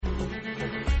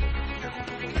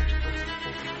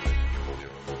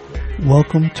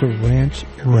Welcome to Rants,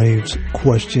 Raves,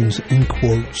 Questions, and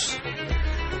Quotes.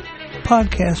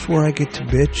 Podcast where I get to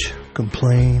bitch,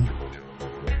 complain.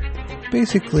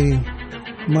 Basically,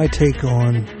 my take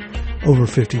on over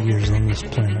 50 years on this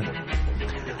planet.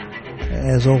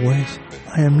 As always,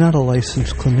 I am not a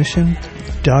licensed clinician,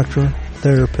 doctor,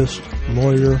 therapist,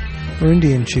 lawyer, or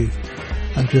Indian chief.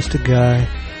 I'm just a guy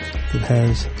that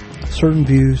has certain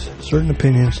views, certain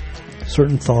opinions,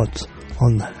 certain thoughts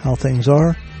on how things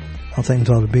are, how things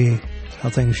ought to be, how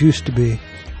things used to be,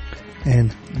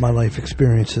 and my life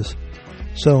experiences.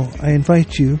 So I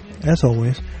invite you, as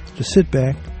always, to sit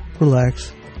back,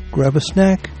 relax, grab a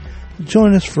snack,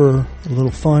 join us for a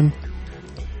little fun.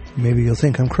 Maybe you'll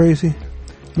think I'm crazy,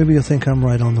 maybe you'll think I'm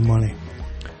right on the money.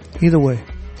 Either way,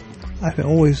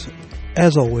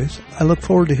 as always, I look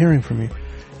forward to hearing from you.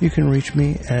 You can reach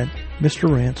me at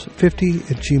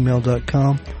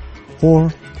mrrants50@gmail.com or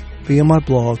via my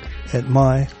blog at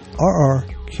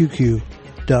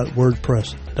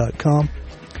myrrqq.wordpress.com.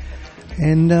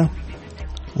 And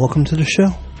welcome to the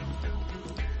show.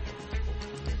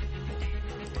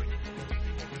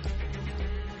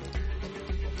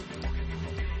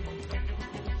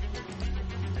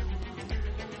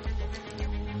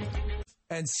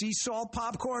 And sea salt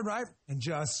popcorn, right? And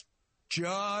just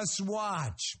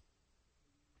watch.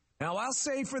 Now, I'll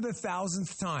say for the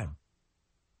 1,000th time,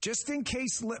 just in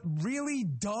case really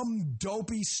dumb,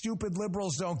 dopey, stupid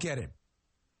liberals don't get it,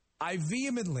 I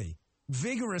vehemently,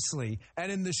 vigorously,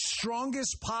 and in the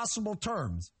strongest possible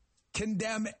terms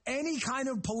condemn any kind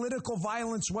of political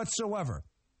violence whatsoever,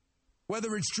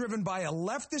 whether it's driven by a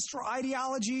leftist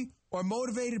ideology or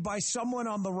motivated by someone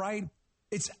on the right.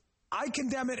 I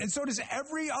condemn it, and so does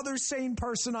every other sane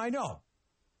person I know.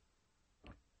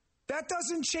 That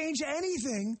doesn't change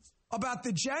anything about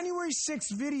the January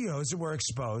 6th videos that were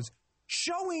exposed,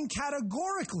 showing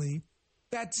categorically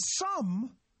that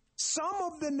some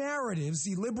of the narratives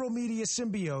the liberal media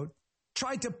symbiote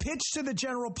tried to pitch to the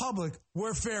general public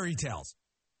were fairy tales.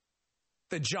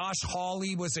 That Josh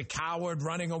Hawley was a coward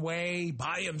running away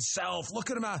by himself.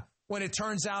 Look at him out. When it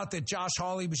turns out that Josh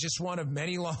Hawley was just one of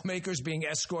many lawmakers being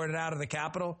escorted out of the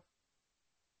Capitol.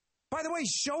 By the way,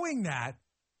 showing that,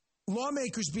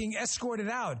 lawmakers being escorted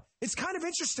out, it's kind of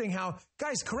interesting how,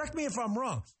 guys, correct me if I'm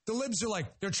wrong, the libs are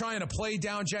like, they're trying to play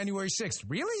down January 6th.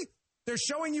 Really? They're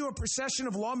showing you a procession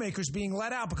of lawmakers being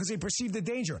let out because they perceive the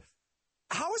danger.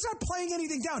 How is that playing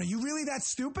anything down? Are you really that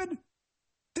stupid?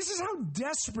 This is how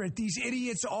desperate these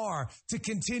idiots are to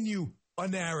continue a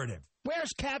narrative.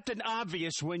 Where's Captain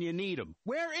Obvious when you need him?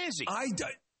 Where is he? I'm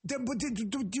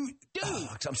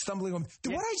stumbling on.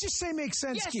 Did what I just say make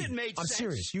sense, Yes, Keith? it made I'm sense.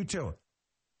 serious. You too.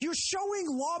 You're showing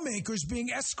lawmakers being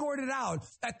escorted out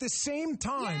at the same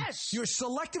time. Yes. You're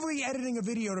selectively editing a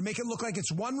video to make it look like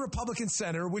it's one Republican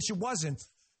senator, which it wasn't.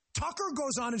 Tucker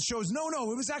goes on and shows, no,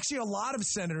 it was actually a lot of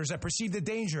senators that perceived the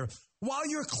danger, while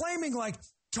you're claiming like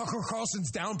Tucker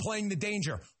Carlson's downplaying the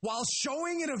danger, while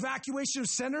showing an evacuation of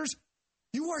senators.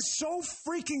 You are so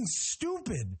freaking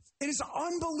stupid. It is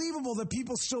unbelievable that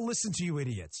people still listen to you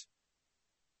idiots.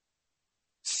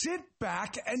 Sit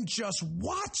back and just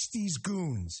watch these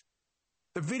goons.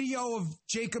 The video of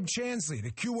Jacob Chansley,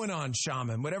 the QAnon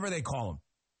shaman, whatever they call him,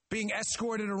 being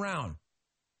escorted around.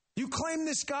 You claim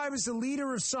this guy was the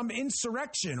leader of some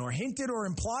insurrection or hinted or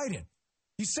implied it.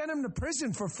 You sent him to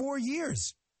prison for 4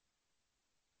 years.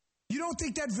 You don't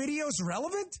think that video is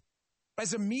relevant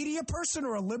as a media person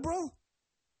or a liberal?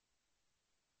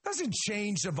 Doesn't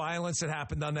change the violence that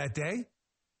happened on that day.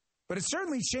 But it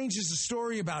certainly changes the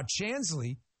story about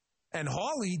Chansley and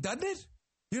Hawley, doesn't it?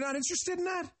 You're not interested in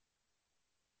that?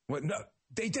 What, no,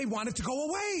 they want it to go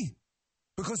away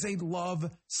because they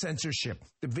love censorship.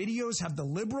 The videos have the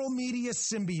liberal media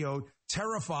symbiote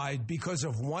terrified because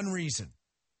of one reason.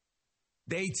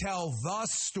 They tell the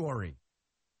story.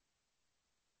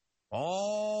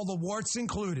 All the warts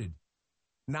included.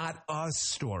 Not a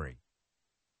story.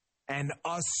 And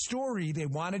a story they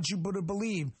wanted you to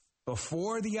believe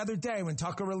before the other day when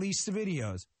Tucker released the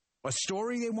videos, a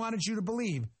story they wanted you to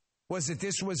believe was that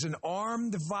this was an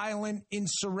armed, violent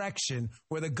insurrection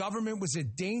where the government was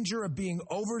in danger of being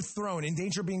overthrown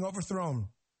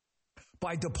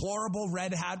by deplorable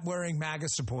red hat wearing MAGA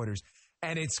supporters.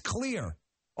 And it's clear,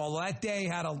 although that day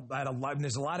had a lot, and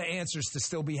there's a lot of answers to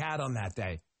still be had on that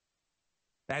day.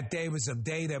 That day was a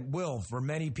day that will, for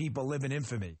many people, live in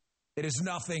infamy. It is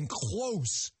nothing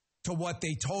close to what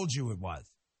they told you it was.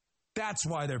 That's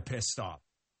why they're pissed off.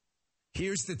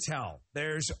 Here's the tell.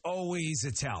 There's always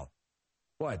a tell.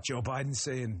 What, Joe Biden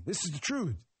saying, this is the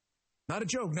truth. Not a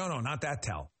joke. No, not that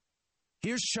tell.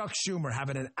 Here's Chuck Schumer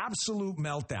having an absolute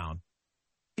meltdown.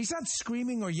 He's not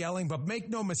screaming or yelling, but make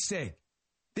no mistake,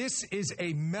 this is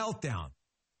a meltdown.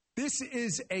 This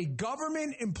is a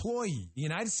government employee, the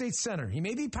United States Senator. He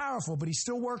may be powerful, but he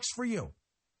still works for you,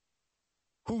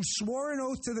 who swore an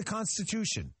oath to the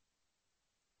Constitution,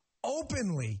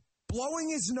 openly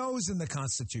blowing his nose in the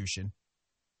Constitution,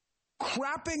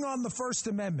 crapping on the First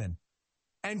Amendment,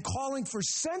 and calling for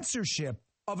censorship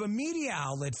of a media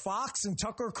outlet, Fox and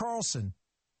Tucker Carlson,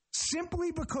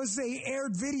 simply because they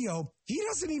aired video he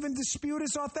doesn't even dispute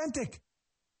as authentic.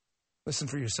 Listen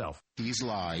for yourself. These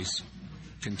lies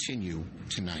continue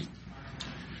tonight.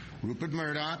 Rupert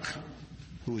Murdoch,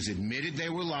 who has admitted they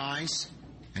were lies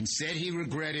and said he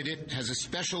regretted it, has a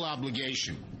special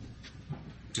obligation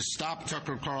to stop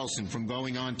Tucker Carlson from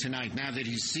going on tonight now that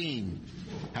he's seen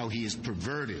how he has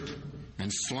perverted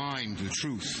and slimed the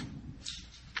truth,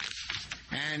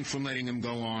 and from letting him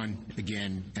go on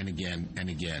again and again and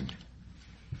again.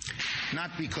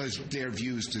 Not because their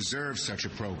views deserve such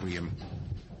opprobrium,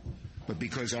 but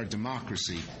because our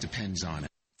democracy depends on it.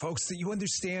 Folks, that you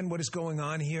understand what is going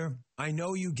on here? I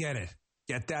know you get it.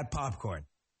 Get that popcorn.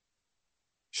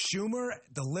 Schumer,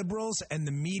 the liberals, and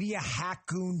the media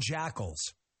hack-goon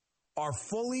jackals are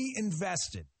fully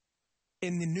invested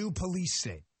in the new police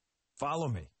state. Follow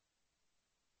me.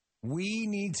 We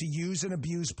need to use and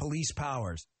abuse police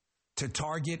powers to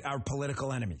target our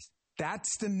political enemies.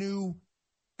 That's the new,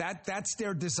 that's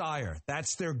their desire.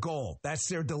 That's their goal. That's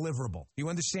their deliverable. You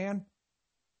understand?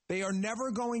 They are never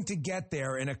going to get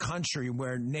there in a country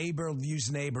where neighbor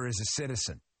views neighbor as a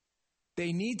citizen.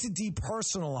 They need to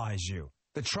depersonalize you,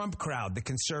 the Trump crowd, the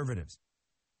conservatives.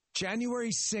 January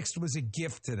 6th was a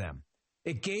gift to them.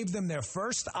 It gave them their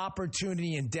first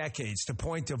opportunity in decades to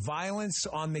point to violence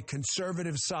on the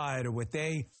conservative side of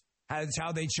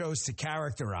how they chose to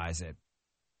characterize it.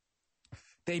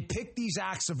 They picked these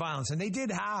acts of violence, and they did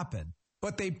happen,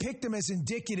 but they picked them as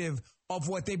indicative of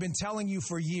what they've been telling you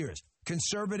for years.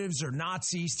 Conservatives are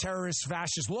Nazis, terrorists,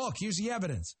 fascists. Look, here's the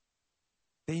evidence.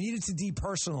 They needed to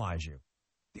depersonalize you.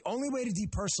 The only way to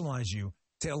depersonalize you,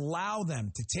 to allow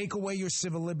them to take away your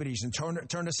civil liberties and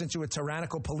turn us into a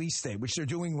tyrannical police state, which they're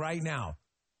doing right now,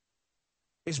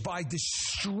 is by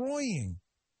destroying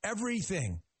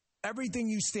everything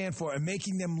you stand for, and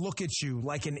making them look at you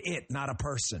like an it, not a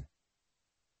person.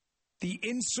 The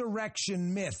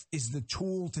insurrection myth is the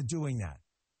tool to doing that.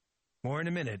 More in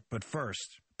a minute, but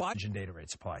first, Biden data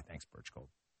rate supply. Thanks, Birch Gold.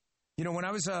 You know, when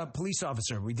I was a police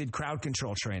officer, we did crowd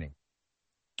control training.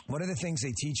 One of the things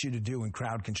they teach you to do in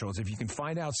crowd control is if you can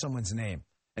find out someone's name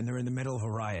and they're in the middle of a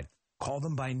riot, call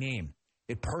them by name.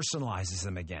 It personalizes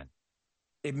them again.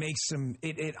 It makes them,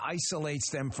 it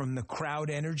isolates them from the crowd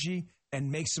energy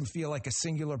and makes them feel like a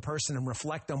singular person and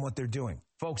reflect on what they're doing.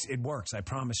 Folks, it works, I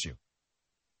promise you.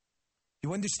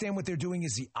 You understand what they're doing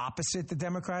is the opposite, the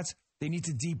Democrats? They need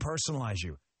to depersonalize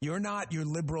you. You're not your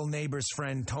liberal neighbor's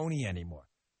friend Tony anymore.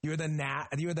 You're the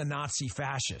Nazi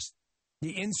fascist.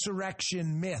 The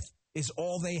insurrection myth is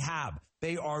all they have.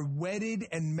 They are wedded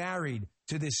and married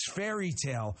to this fairy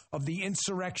tale of the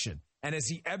insurrection. And as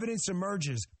the evidence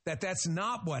emerges that that's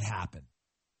not what happened,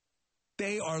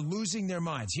 they are losing their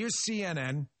minds. Here's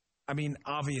CNN. I mean,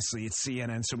 obviously it's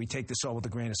CNN, so we take this all with a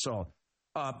grain of salt.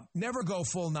 Never go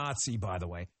full Nazi, by the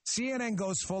way. CNN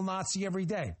goes full Nazi every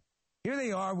day. Here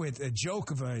they are with a joke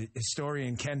of a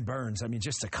historian, Ken Burns. I mean,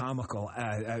 just a comical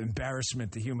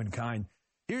embarrassment to humankind.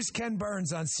 Here's Ken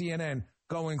Burns on CNN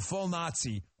going full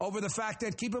Nazi over the fact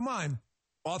that, keep in mind,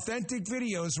 authentic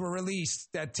videos were released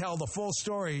that tell the full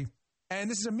story. And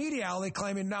this is a media outlet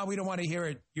claiming, no, we don't want to hear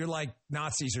it. You're like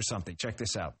Nazis or something. Check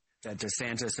this out. That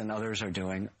DeSantis and others are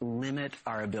doing limit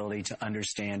our ability to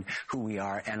understand who we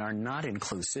are and are not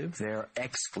inclusive. They're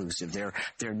exclusive.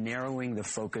 They're narrowing the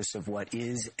focus of what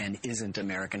is and isn't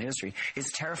American history.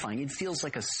 It's terrifying. It feels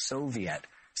like a Soviet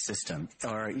system,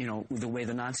 or, you know, the way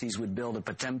the Nazis would build a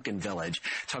Potemkin village.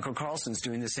 Tucker Carlson's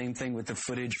doing the same thing with the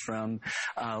footage from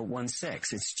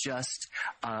 1/6. It's just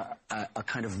a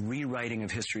kind of rewriting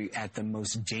of history at the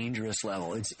most dangerous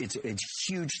level. It's a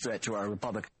huge threat to our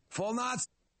republic. Full Nazi,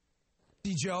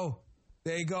 Joe.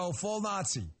 There you go, full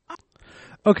Nazi.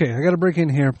 Okay, I got to break in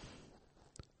here.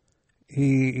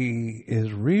 He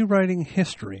is rewriting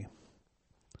history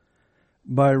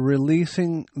by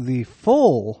releasing the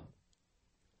full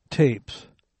tapes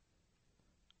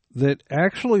that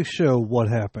actually show what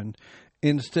happened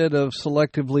instead of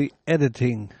selectively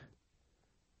editing,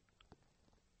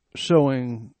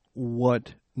 showing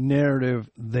what narrative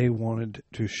they wanted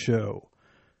to show.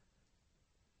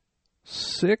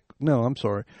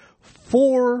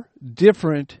 4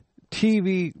 different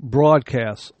TV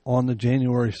broadcasts on the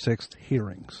January 6th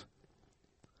hearings.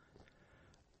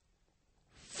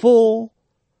 Full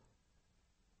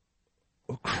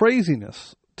of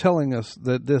craziness telling us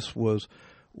that this was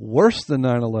worse than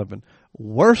 9/11,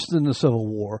 worse than the Civil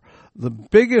War, the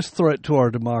biggest threat to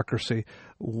our democracy,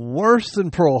 worse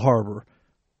than Pearl Harbor.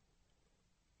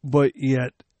 But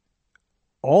yet,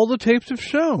 all the tapes have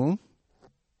shown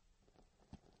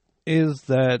is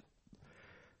that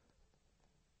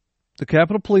the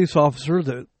Capitol Police officer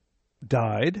that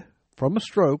died from a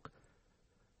stroke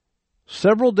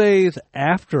several days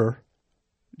after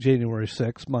January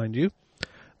 6th, mind you.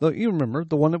 You remember,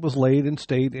 the one that was laid in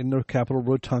state in the Capitol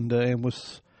Rotunda and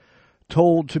was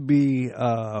told to be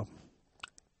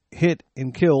hit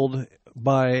and killed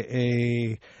by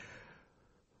a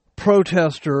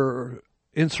protester,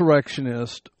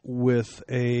 insurrectionist with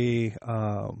a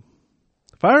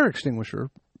fire extinguisher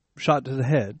shot to the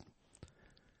head.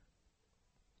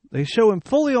 They show him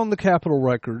fully on the Capitol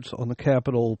records, on the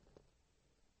Capitol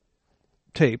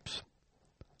tapes,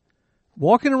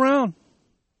 walking around,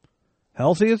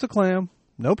 healthy as a clam,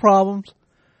 no problems.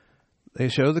 They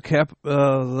show the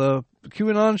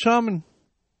QAnon shaman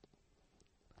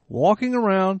walking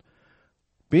around,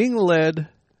 being led,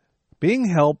 being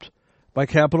helped by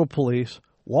Capitol Police,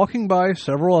 walking by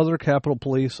several other Capitol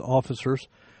Police officers.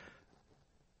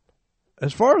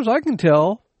 As far as I can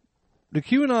tell, the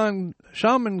QAnon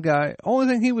shaman guy, only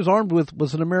thing he was armed with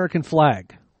was an American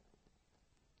flag.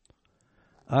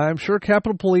 I'm sure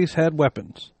Capitol Police had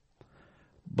weapons.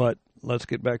 But let's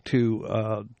get back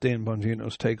to Dan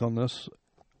Bongino's take on this.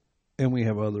 And we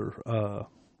have other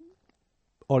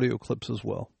audio clips as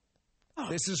well.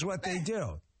 This is what they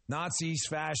do. Nazis,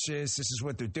 fascists, this is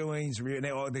what they're doing.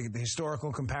 The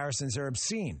historical comparisons are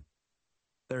obscene.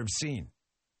 They're obscene.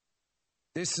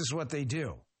 This is what they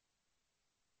do.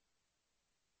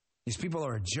 These people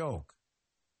are a joke.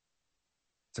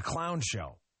 It's a clown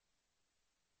show.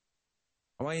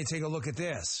 I want you to take a look at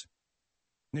this.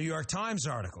 New York Times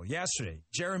article yesterday.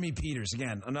 Jeremy Peters,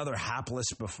 again, another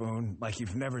hapless buffoon like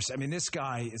you've never seen. I mean, this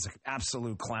guy is an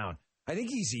absolute clown. I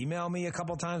think he's emailed me a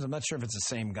couple times. I'm not sure if it's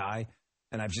the same guy.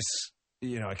 And I've just,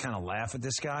 I kind of laugh at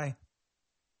this guy.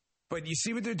 But you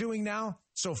see what they're doing now?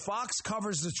 So Fox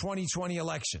covers the 2020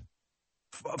 election.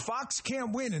 Fox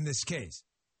can't win in this case.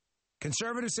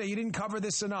 Conservatives say you didn't cover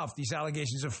this enough, these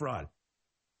allegations of fraud.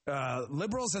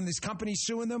 Liberals and these companies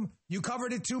suing them, you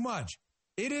covered it too much.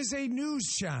 It is a news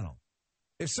channel.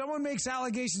 If someone makes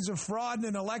allegations of fraud in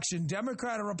an election,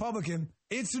 Democrat or Republican,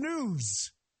 it's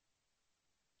news.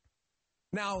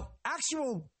 Now,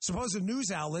 actual supposed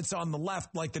news outlets on the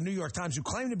left, like the New York Times, who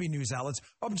claim to be news outlets,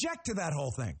 object to that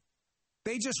whole thing.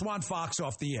 They just want Fox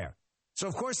off the air. So,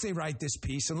 of course, they write this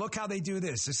piece, and look how they do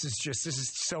this. This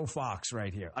is so Fox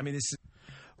right here. I mean, this is...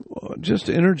 Just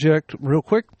to interject real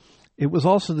quick, it was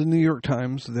also the New York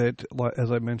Times that,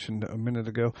 as I mentioned a minute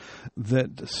ago,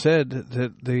 that said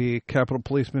that the Capitol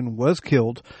policeman was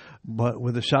killed but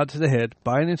with a shot to the head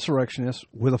by an insurrectionist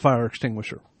with a fire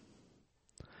extinguisher.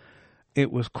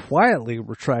 It was quietly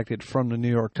retracted from the New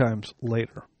York Times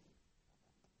later.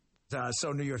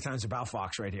 So New York Times about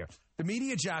Fox right here. The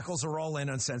media jackals are all in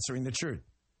on censoring the truth.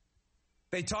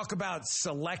 They talk about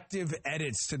selective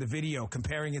edits to the video,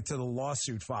 comparing it to the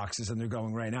lawsuit Fox is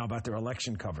undergoing right now about their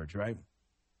election coverage, right?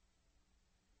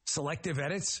 Selective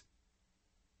edits?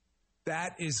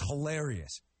 That is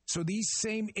hilarious. So these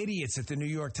same idiots at the New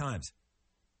York Times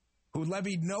who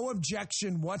levied no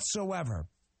objection whatsoever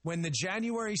when the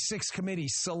January 6th committee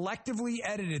selectively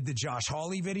edited the Josh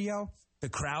Hawley video, the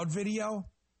crowd video,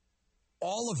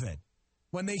 all of it.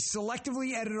 When they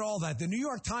selectively edited all that, the New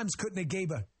York Times couldn't have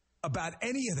gave about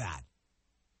any of that.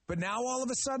 But now all of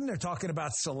a sudden they're talking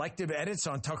about selective edits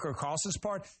on Tucker Carlson's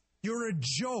part. You're a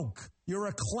joke. You're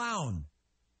a clown.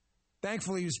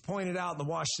 Thankfully, he was pointed out in the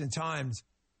Washington Times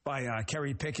by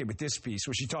Kerry Pickett with this piece,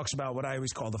 where she talks about what I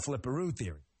always call the flipperoo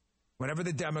theory. Whenever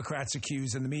the Democrats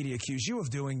accuse and the media accuse you of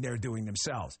doing, they're doing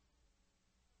themselves.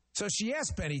 So she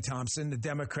asked Benny Thompson, the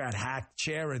Democrat hack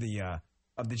chair of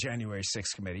the January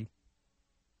 6th committee.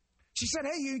 She said,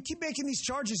 hey, you keep making these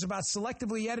charges about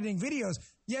selectively editing videos,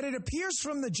 yet it appears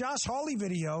from the Josh Hawley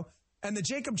video and the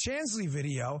Jacob Chansley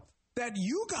video that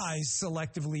you guys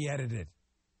selectively edited.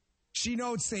 She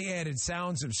notes they added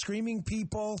sounds of screaming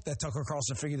people, that Tucker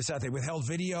Carlson figured this out. They withheld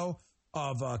video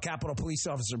of Capitol Police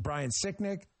Officer Brian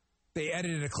Sicknick. They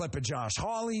edited a clip of Josh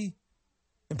Hawley,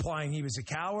 implying he was a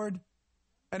coward.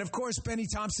 And, of course, Benny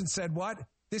Thompson said what?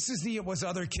 This is the it was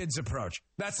other kids' approach.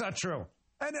 That's not true.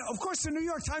 And, of course, the New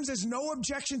York Times has no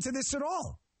objection to this at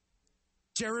all.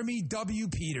 Jeremy W.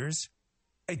 Peters,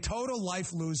 a total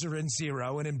life loser and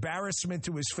zero, an embarrassment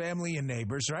to his family and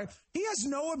neighbors, right? He has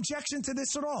no objection to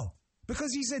this at all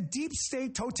because he's a deep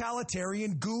state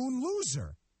totalitarian goon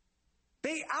loser.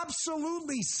 They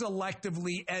absolutely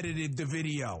selectively edited the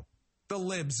video, the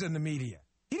libs and the media.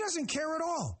 He doesn't care at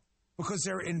all because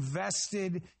they're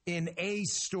invested in a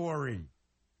story,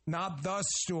 not the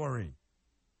story.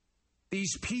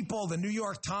 These people, the New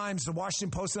York Times, the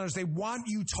Washington Post, and others, they want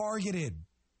you targeted.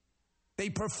 They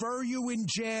prefer you in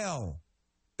jail.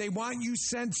 They want you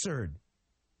censored.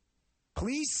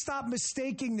 Please stop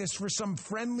mistaking this for some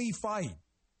friendly fight.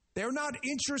 They're not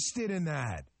interested in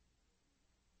that.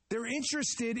 They're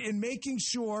interested in making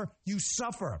sure you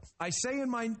suffer. I say in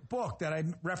my book that I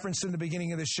referenced in the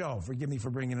beginning of the show, forgive me for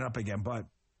bringing it up again, but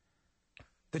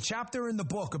the chapter in the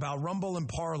book about Rumble and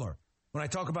Parler, when I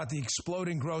talk about the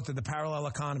exploding growth of the parallel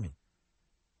economy,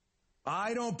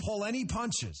 I don't pull any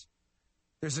punches.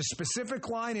 There's a specific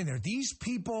line in there. These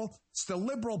people, it's the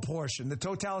liberal portion, the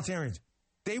totalitarians,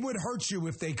 they would hurt you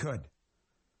if they could.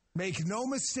 Make no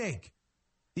mistake.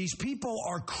 These people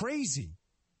are crazy.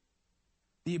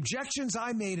 The objections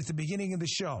I made at the beginning of the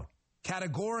show,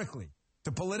 categorically,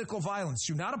 to political violence,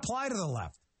 do not apply to the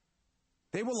left.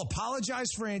 They will apologize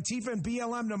for Antifa and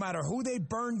BLM no matter who they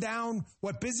burn down,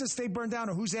 what business they burn down,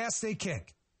 or whose ass they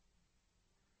kick.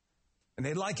 And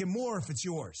they'd like it more if it's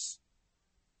yours.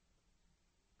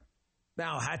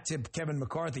 Now, hat tip Kevin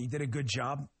McCarthy. He did a good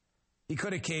job. He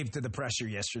could have caved to the pressure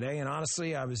yesterday, and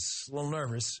honestly, I was a little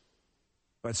nervous.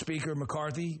 But Speaker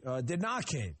McCarthy did not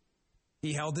cave.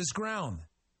 He held his ground.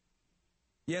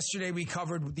 Yesterday, we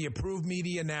covered the approved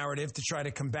media narrative to try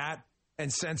to combat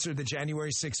and censor the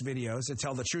January 6 videos and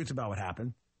tell the truth about what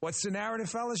happened. What's the narrative,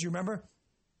 fellas? You remember?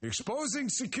 Exposing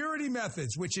security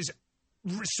methods, which is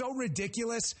so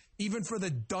ridiculous, even for the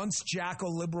dunce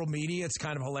jackal liberal media. It's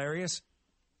kind of hilarious.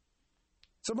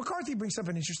 So McCarthy brings up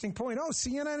an interesting point. Oh,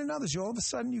 CNN and others, all of a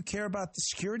sudden you care about the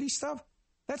security stuff?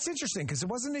 That's interesting, because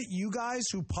wasn't it you guys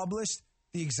who published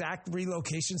the exact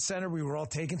relocation center we were all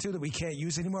taken to that we can't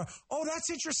use anymore? Oh, that's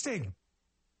interesting.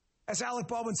 As Alec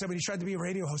Baldwin said when he tried to be a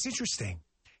radio host, interesting.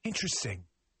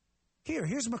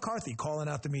 Here's McCarthy calling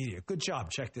out the media. Good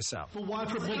job. Check this out. But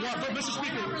Mr.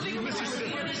 Speaker, do you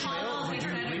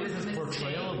agree with this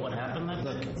portrayal of what happened then?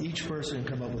 Look, each person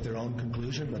can come up with their own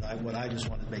conclusion, but what I just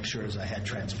wanted to make sure is I had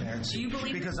transparency.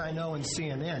 Because I know in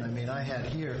CNN, I had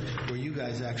here where you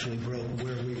guys actually broke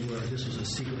where we were. This was a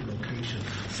secret location,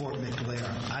 Fort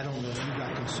McLaren. I don't know if you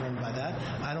got concerned by that.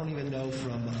 I don't even know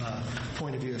from a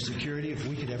point of view of security if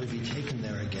we could ever be taken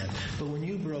there again. But when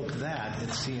you broke that at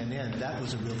CNN, that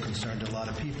was a real concern to a lot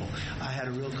of people. I had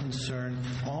a real concern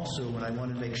also when I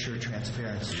wanted to make sure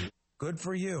transparency. Good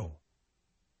for you,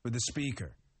 for the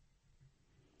speaker.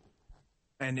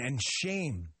 And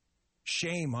shame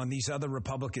on these other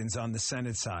Republicans on the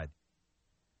Senate side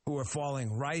who are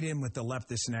falling right in with the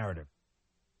leftist narrative.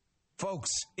 Folks,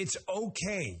 it's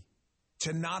okay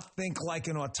to not think like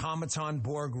an automaton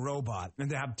Borg robot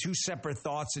and to have two separate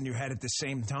thoughts in your head at the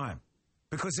same time,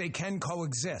 because they can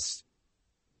coexist.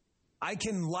 I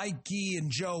can like Guy and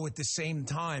Joe at the same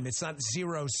time. It's not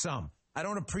zero sum. I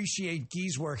don't appreciate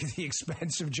Guy's work at the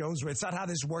expense of Joe's work. It's not how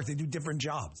this works. They do different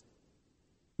jobs.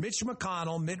 Mitch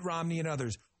McConnell, Mitt Romney, and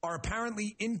others are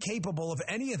apparently incapable of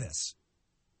any of this.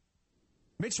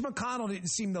 Mitch McConnell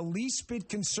didn't seem the least bit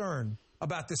concerned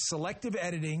about the selective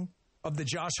editing of the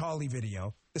Josh Hawley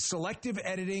video, the selective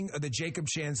editing of the Jacob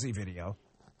Chansley video.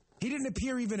 He didn't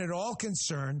appear even at all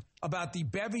concerned about the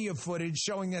bevy of footage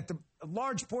showing that the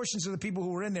large portions of the people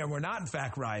who were in there were not, in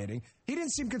fact, rioting. He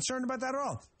didn't seem concerned about that at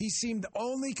all. He seemed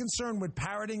only concerned with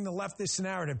parroting the leftist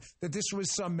narrative that this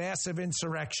was some massive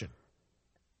insurrection.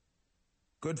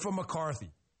 Good for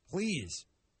McCarthy. Please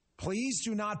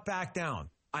do not back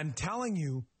down. I'm telling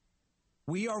you,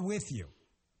 we are with you.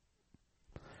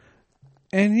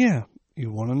 And yeah,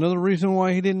 you want another reason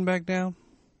why he didn't back down?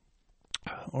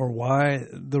 Or why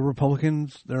the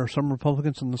Republicans, there are some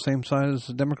Republicans on the same side as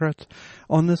the Democrats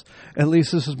on this? At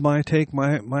least this is my take,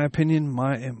 my opinion,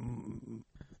 my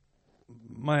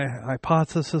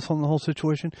hypothesis on the whole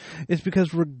situation. Is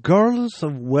because regardless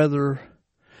of whether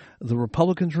the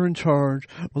Republicans are in charge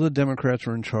or the Democrats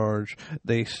are in charge,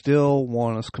 they still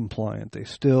want us compliant. They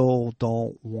still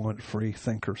don't want free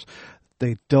thinkers.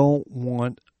 They don't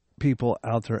want people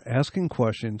out there asking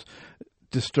questions,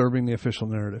 disturbing the official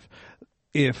narrative.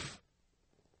 If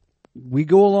we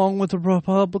go along with the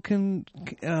Republican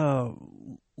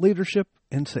leadership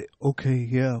and say, okay,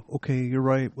 you're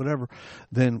right, whatever,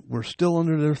 then we're still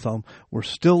under their thumb. We're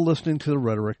still listening to the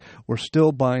rhetoric. We're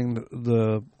still buying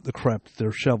the crap that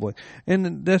they're shoveling.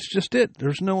 And that's just it.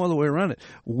 There's no other way around it.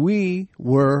 We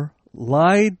were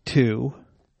lied to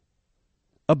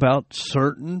about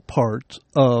certain parts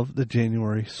of the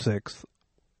January 6th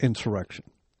insurrection.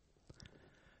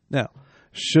 Now,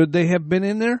 should they have been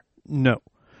in there? No.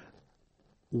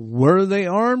 Were they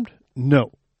armed?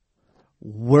 No.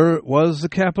 Was the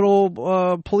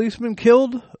Capitol policeman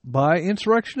killed by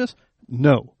insurrectionists?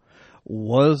 No.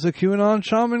 Was the QAnon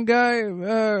shaman guy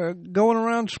going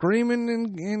around screaming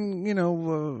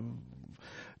and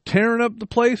tearing up the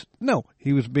place? No.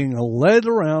 He was being led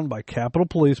around by Capitol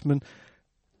policemen,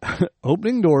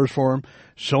 opening doors for him,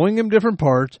 showing him different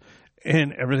parts,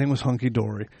 and everything was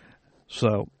hunky-dory.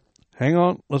 So, hang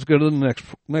on. Let's go to the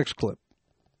next clip.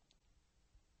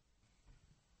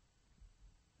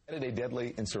 Incited a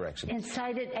deadly insurrection.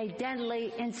 Incited a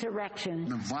deadly insurrection.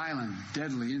 The violent,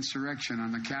 deadly insurrection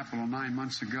on the Capitol 9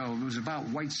 months ago was about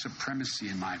white supremacy,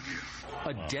 in my view.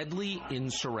 A deadly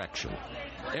insurrection.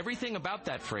 Everything about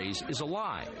that phrase is a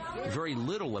lie. Very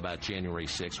little about January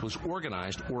 6th was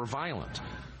organized or violent.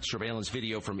 Surveillance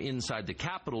video from inside the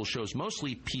Capitol shows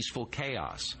mostly peaceful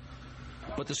chaos.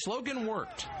 But the slogan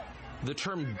worked. The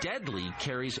term deadly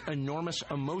carries enormous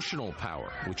emotional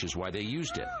power, which is why they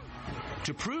used it.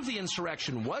 To prove the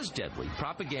insurrection was deadly,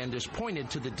 propagandists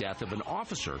pointed to the death of an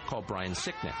officer called Brian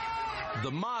Sicknick. The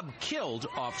mob killed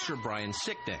Officer Brian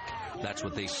Sicknick. That's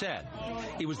what they said.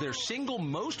 It was their single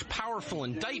most powerful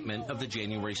indictment of the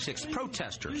January 6th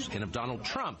protesters and of Donald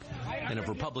Trump and of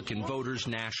Republican voters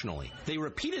nationally. They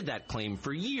repeated that claim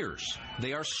for years.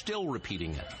 They are still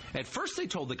repeating it. At first, they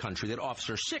told the country that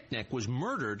Officer Sicknick was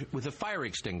murdered with a fire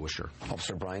extinguisher.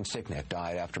 Officer Brian Sicknick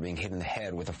died after being hit in the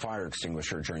head with a fire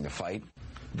extinguisher during the fight.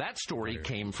 That story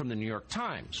came from the New York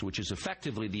Times, which is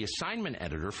effectively the assignment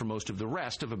editor for most of the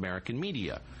rest of American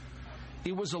media.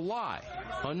 It was a lie,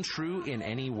 untrue in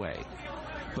any way.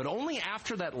 But only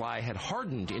after that lie had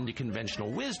hardened into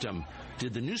conventional wisdom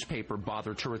did the newspaper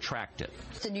bother to retract it.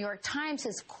 The New York Times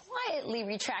has quietly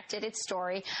retracted its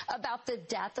story about the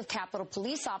death of Capitol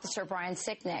Police Officer Brian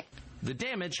Sicknick. The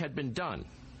damage had been done.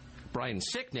 Brian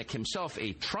Sicknick, himself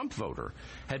a Trump voter,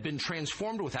 had been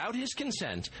transformed without his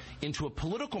consent into a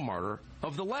political martyr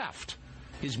of the left.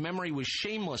 His memory was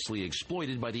shamelessly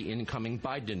exploited by the incoming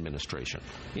Biden administration.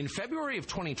 In February of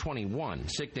 2021,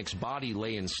 Sicknick's body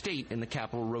lay in state in the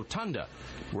Capitol Rotunda,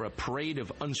 where a parade of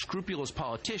unscrupulous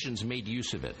politicians made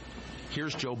use of it.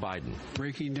 Here's Joe Biden.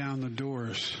 Breaking down the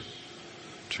doors,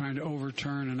 trying to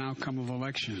overturn an outcome of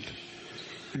election,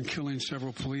 and killing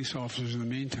several police officers in the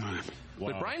meantime.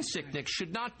 But Brian Sicknick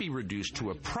should not be reduced to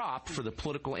a prop for the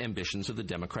political ambitions of the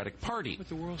Democratic Party.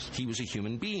 He was a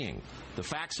human being. The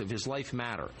facts of his life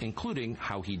matter, including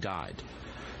how he died.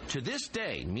 To this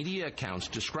day, media accounts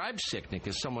describe Sicknick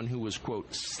as someone who was,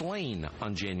 quote, slain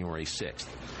on January 6th.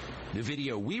 The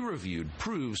video we reviewed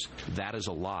proves that is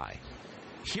a lie.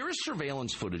 Here is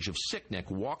surveillance footage of Sicknick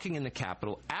walking in the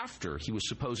Capitol after he was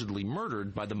supposedly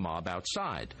murdered by the mob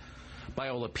outside. By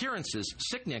all appearances,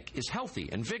 Sicknick is healthy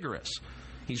and vigorous.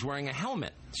 He's wearing a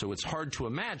helmet, so it's hard to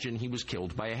imagine he was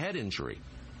killed by a head injury.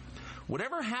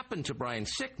 Whatever happened to Brian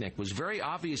Sicknick was very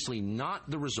obviously not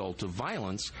the result of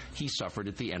violence he suffered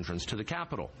at the entrance to the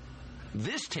Capitol.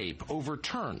 This tape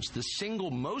overturns the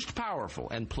single most powerful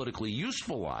and politically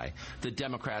useful lie the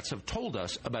Democrats have told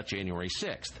us about January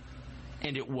 6th.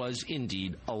 And it was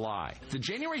indeed a lie. The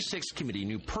January 6th committee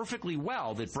knew perfectly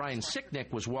well that Brian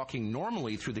Sicknick was walking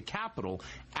normally through the Capitol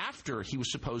after he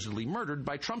was supposedly murdered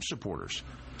by Trump supporters.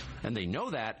 And they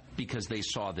know that because they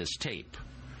saw this tape.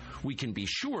 We can be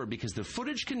sure because the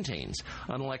footage contains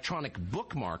an electronic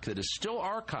bookmark that is still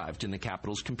archived in the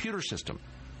Capitol's computer system.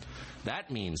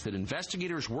 That means that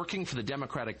investigators working for the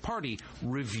Democratic Party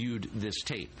reviewed this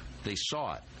tape. They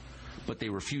saw it. But they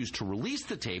refused to release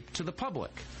the tape to the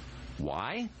public.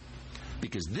 Why?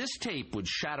 Because this tape would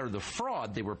shatter the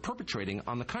fraud they were perpetrating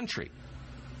on the country.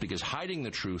 Because hiding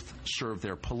the truth served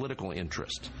their political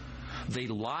interest. They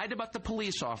lied about the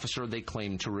police officer they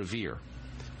claimed to revere.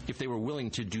 If they were willing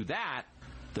to do that,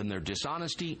 then their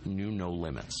dishonesty knew no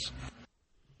limits.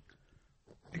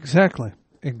 Exactly.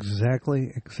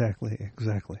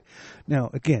 Now,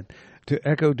 again, to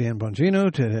echo Dan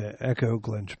Bongino, to echo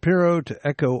Glenn Shapiro, to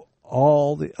echo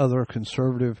all the other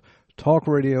conservative talk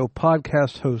radio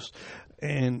podcast hosts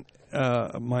and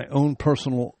my own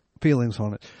personal feelings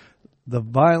on it. The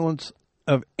violence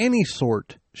of any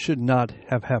sort should not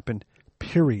have happened,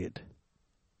 period.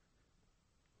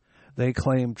 They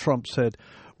claim Trump said,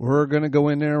 we're going to go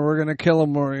in there, we're going to kill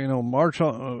them, or, march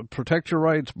on, protect your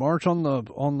rights, march on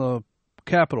the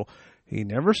Capitol. He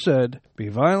never said be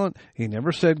violent. He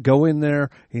never said go in there.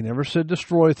 He never said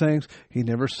destroy things. He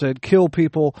never said kill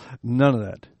people. None of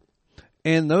that.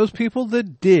 And those people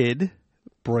that did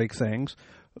break things,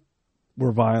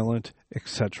 were violent,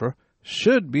 etc.,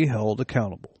 should be held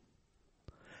accountable.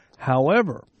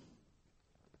 However,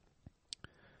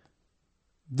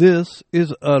 this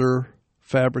is utter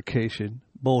fabrication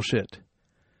bullshit.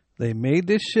 They made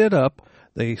this shit up.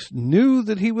 They knew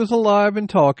that he was alive and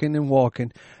talking and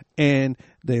walking, and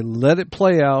they let it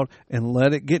play out and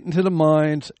let it get into the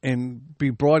minds and be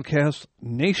broadcast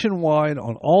nationwide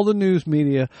on all the news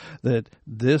media that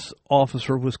this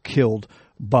officer was killed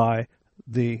by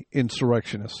the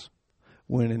insurrectionists.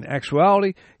 When in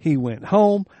actuality, he went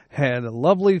home, had a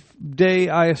lovely day,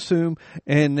 I assume,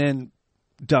 and then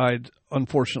died,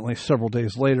 unfortunately, several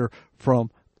days later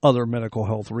from other medical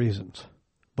health reasons.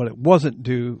 But it wasn't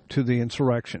due to the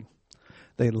insurrection.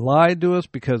 They lied to us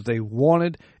because they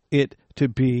wanted it to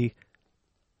be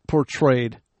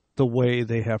portrayed the way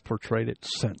they have portrayed it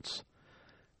since.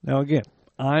 Now, again,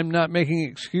 I'm not making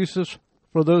excuses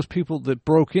for those people that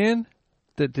broke in,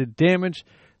 that did damage,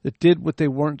 that did what they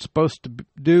weren't supposed to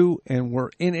do, and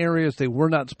were in areas they were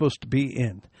not supposed to be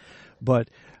in. But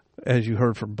as you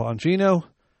heard from Bongino,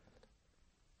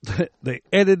 they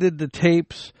edited the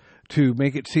tapes to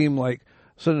make it seem like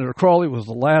Senator Crowley was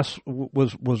the last,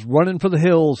 was running for the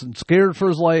hills and scared for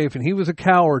his life, and he was a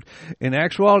coward. In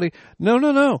actuality,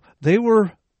 no. They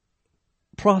were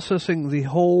processing the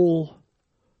whole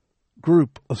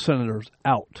group of senators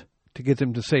out to get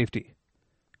them to safety.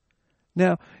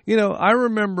 Now, I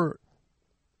remember,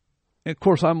 of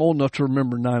course, I'm old enough to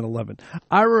remember 9/11.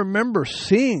 I remember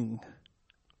seeing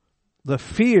the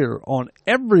fear on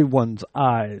everyone's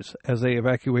eyes as they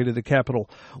evacuated the Capitol.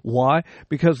 Why?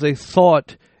 Because they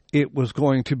thought it was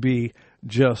going to be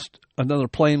just another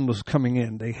plane was coming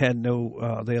in. They had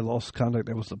they had lost contact.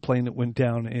 That was the plane that went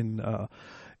down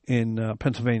in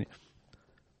Pennsylvania.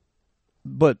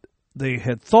 But they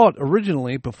had thought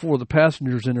originally, before the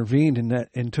passengers intervened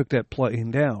and took that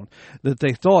plane down, that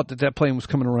they thought that plane was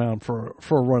coming around for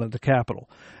a run at the Capitol.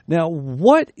 Now,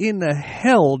 what in the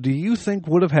hell do you think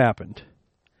would have happened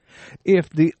if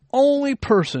the only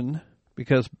person,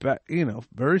 because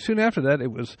very soon after that it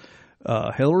was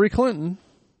Hillary Clinton,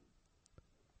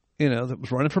 that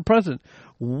was running for president?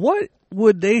 What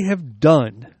would they have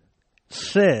done,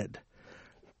 said?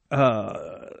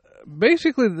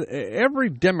 Basically, every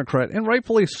Democrat, and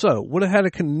rightfully so, would have had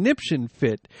a conniption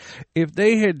fit if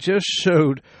they had just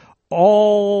showed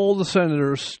all the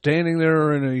senators standing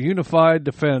there in a unified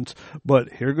defense,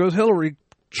 but here goes Hillary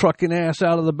trucking ass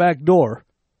out of the back door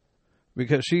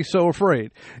because she's so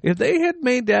afraid. If they had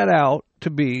made that out to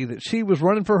be that she was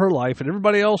running for her life and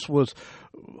everybody else was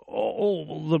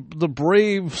the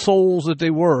brave souls that they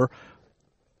were,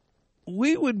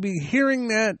 we would be hearing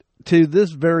that to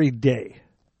this very day.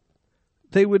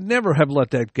 They would never have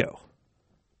let that go.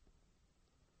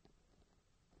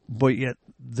 But yet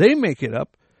they make it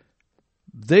up.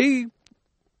 They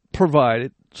provide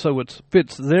it so it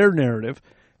fits their narrative,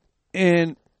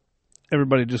 and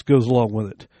everybody just goes along with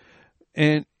it.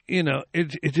 And,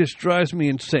 it just drives me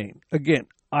insane. Again,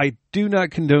 I do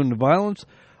not condone the violence.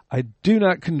 I do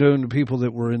not condone the people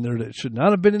that were in there that should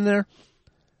not have been in there.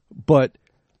 But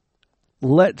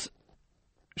let's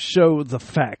show the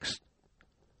facts.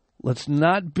 Let's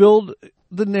not build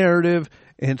the narrative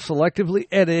and selectively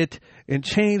edit and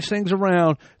change things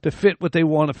around to fit what they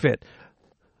want to fit.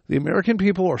 The American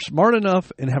people are smart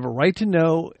enough and have a right to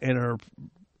know and are,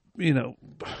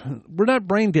 we're not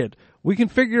brain dead. We can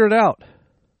figure it out.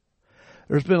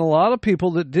 There's been a lot of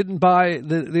people that didn't buy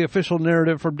the official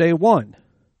narrative from day one.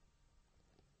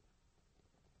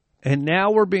 And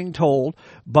now we're being told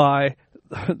by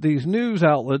these news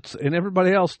outlets and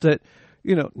everybody else that,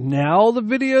 now the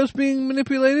video's being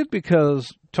manipulated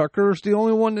because Tucker's the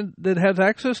only one that has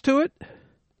access to it.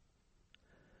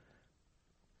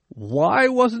 Why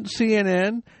wasn't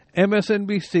CNN,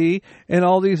 MSNBC, and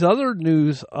all these other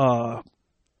news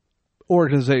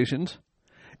organizations,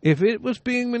 if it was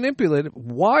being manipulated,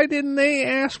 why didn't they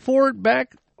ask for it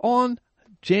back on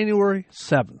January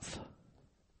 7th?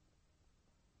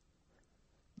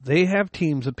 They have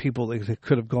teams of people that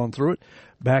could have gone through it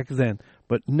back then.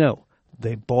 But no,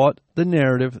 they bought the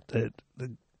narrative that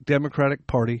the Democratic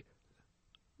Party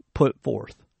put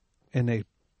forth, and they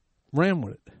ran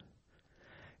with it.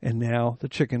 And now the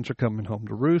chickens are coming home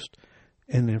to roost,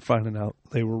 and they're finding out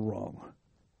they were wrong.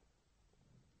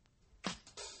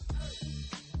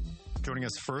 Joining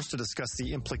us first to discuss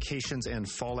the implications and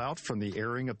fallout from the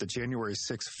airing of the January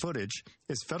 6th footage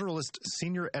is Federalist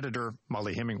senior editor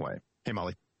Mollie Hemingway. Hey,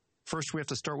 Mollie. First, we have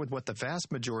to start with what the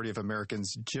vast majority of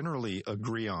Americans generally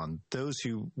agree on. Those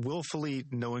who willfully,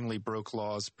 knowingly broke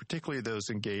laws, particularly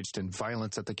those engaged in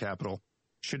violence at the Capitol,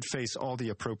 should face all the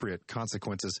appropriate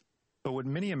consequences. But what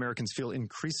many Americans feel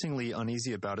increasingly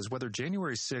uneasy about is whether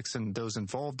January 6th and those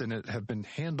involved in it have been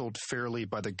handled fairly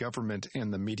by the government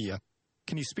and the media.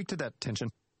 Can you speak to that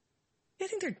tension? I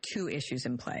think there are two issues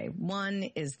in play. One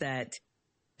is that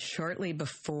Shortly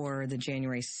before the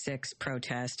January 6th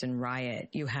protest and riot,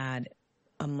 you had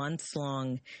a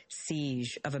months-long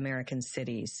siege of American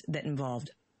cities that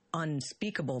involved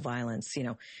unspeakable violence,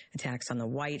 attacks on the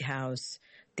White House,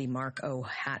 the Mark O.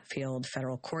 Hatfield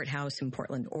federal courthouse in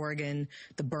Portland, Oregon,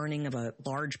 the burning of a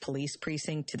large police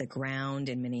precinct to the ground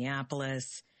in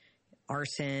Minneapolis,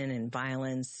 arson and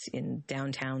violence in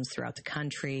downtowns throughout the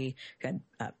country. You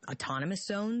had autonomous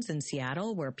zones in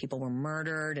Seattle where people were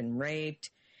murdered and raped.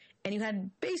 And you had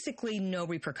basically no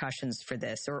repercussions for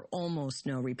this, or almost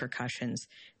no repercussions,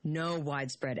 no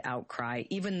widespread outcry,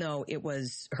 even though it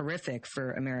was horrific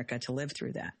for America to live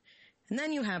through that. And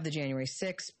then you have the January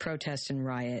 6th protest and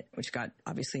riot, which got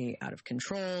obviously out of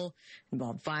control,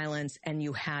 involved violence, and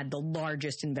you had the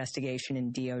largest investigation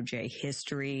in DOJ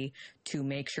history to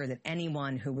make sure that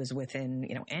anyone who was within,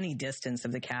 any distance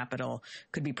of the Capitol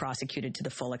could be prosecuted to the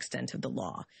full extent of the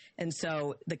law. And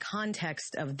so the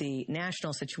context of the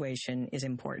national situation is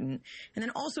important. And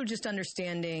then also just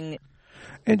understanding.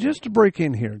 And just to break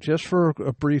in here, just for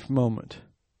a brief moment,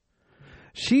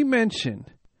 she mentioned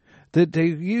that they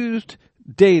used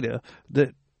data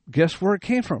that, guess where it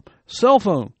came from? Cell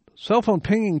phone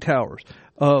pinging towers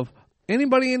of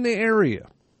anybody in the area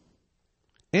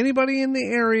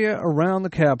around the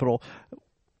Capitol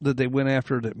that they went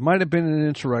after that might have been an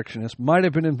insurrectionist, might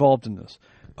have been involved in this.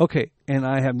 Okay, and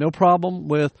I have no problem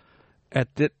with,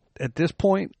 at this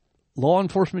point, law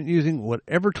enforcement using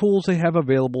whatever tools they have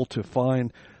available to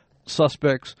find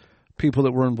suspects, people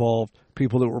that were involved,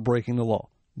 people that were breaking the law.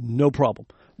 No problem.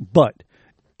 But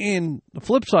in the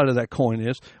flip side of that coin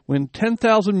is when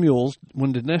 10,000 Mules,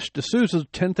 when Dinesh D'Souza's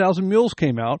 10,000 Mules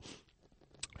came out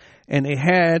and they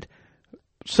had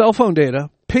cell phone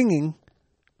data pinging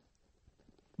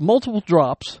multiple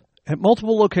drops at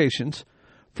multiple locations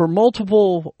for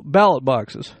multiple ballot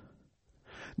boxes.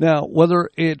 Now, whether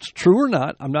it's true or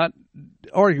not, I'm not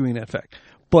arguing that fact,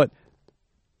 but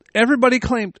everybody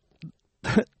claimed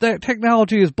that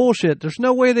technology is bullshit. There's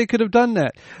no way they could have done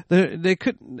that. They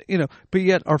couldn't, but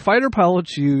yet our fighter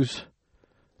pilots use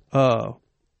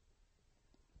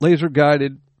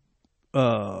laser-guided,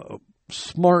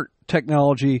 smart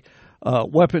technology,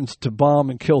 weapons to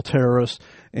bomb and kill terrorists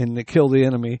and to kill the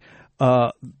enemy.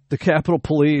 The Capitol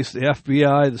Police, the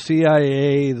FBI, the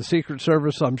CIA, the Secret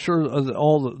Service, I'm sure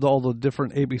all the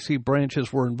different ABC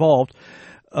branches were involved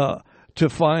to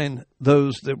find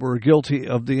those that were guilty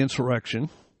of the insurrection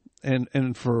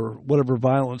and for whatever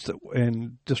violence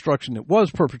and destruction that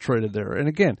was perpetrated there. And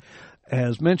again,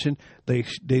 as mentioned, they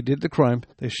did the crime.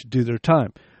 They should do their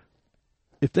time.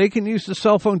 If they can use the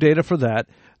cell phone data for that,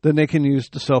 then they can use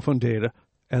the cell phone data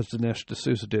as Dinesh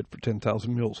D'Souza did for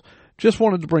 10,000 Mules. Just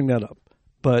wanted to bring that up,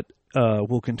 but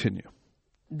we'll continue.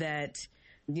 That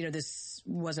this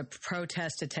was a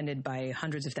protest attended by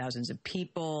hundreds of thousands of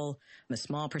people. A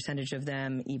small percentage of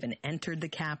them even entered the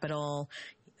Capitol.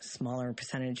 A smaller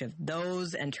percentage of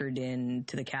those entered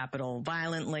into the Capitol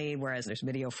violently, whereas there's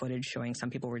video footage showing some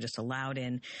people were just allowed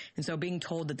in. And so being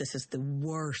told that this is the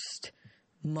worst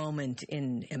moment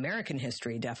in American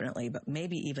history, definitely, but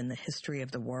maybe even the history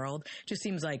of the world, just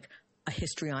seems like a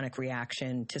histrionic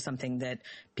reaction to something that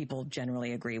people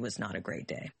generally agree was not a great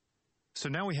day. So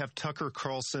now we have Tucker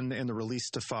Carlson and the release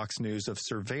to Fox News of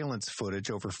surveillance footage,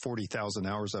 over 40,000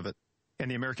 hours of it, and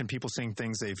the American people seeing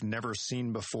things they've never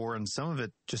seen before, and some of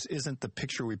it just isn't the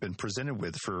picture we've been presented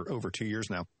with for over 2 years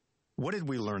now. What did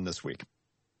we learn this week?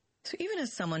 So even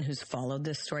as someone who's followed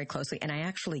this story closely, and I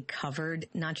actually covered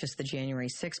not just the January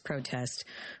 6th protest,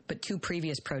 but two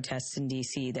previous protests in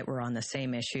D.C. that were on the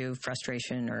same issue,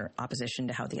 frustration or opposition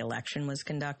to how the election was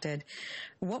conducted.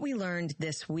 What we learned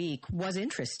this week was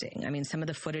interesting. I mean, some of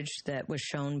the footage that was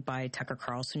shown by Tucker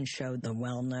Carlson showed the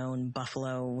well-known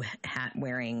buffalo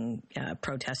hat-wearing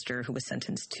protester who was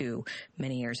sentenced to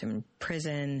many years in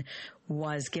prison,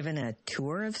 was given a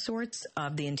tour of sorts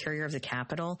of the interior of the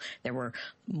Capitol. There were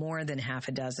more than half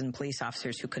a dozen police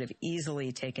officers who could have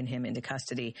easily taken him into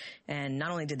custody. And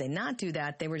not only did they not do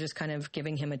that, they were just kind of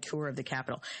giving him a tour of the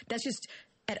Capitol. That's just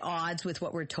at odds with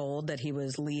what we're told, that he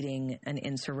was leading an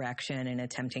insurrection and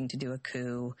attempting to do a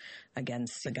coup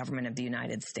against the government of the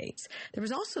United States. There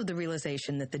was also the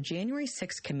realization that the January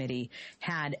 6th committee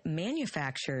had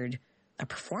manufactured a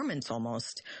performance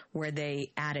almost where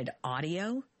they added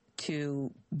audio to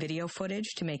video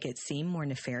footage to make it seem more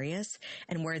nefarious,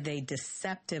 and where they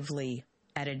deceptively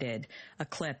edited a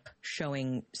clip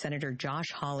showing Senator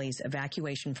Josh Hawley's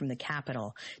evacuation from the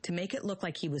Capitol to make it look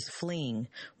like he was fleeing,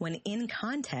 when in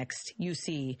context you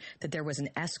see that there was an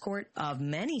escort of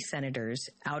many senators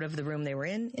out of the room they were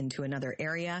in into another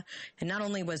area. And not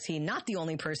only was he not the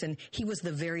only person, he was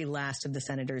the very last of the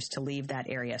senators to leave that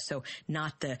area. So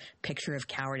not the picture of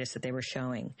cowardice that they were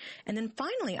showing. And then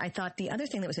finally, I thought the other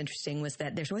thing that was interesting was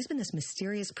that there's always been this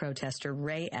mysterious protester,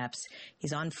 Ray Epps.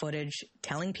 He's on footage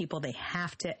telling people they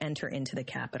have to enter into the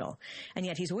Capitol. And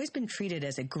yet he's always been treated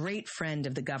as a great friend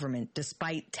of the government,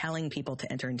 despite telling people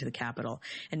to enter into the Capitol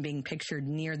and being pictured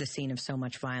near the scene of so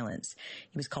much violence.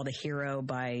 He was called a hero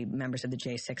by members of the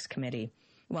J6 committee.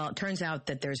 Well, it turns out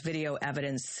that there's video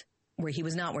evidence where he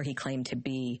was not where he claimed to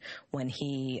be when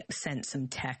he sent some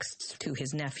texts to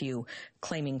his nephew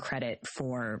claiming credit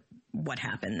for what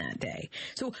happened that day.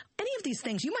 So any of these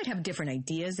things, you might have different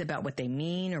ideas about what they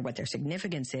mean or what their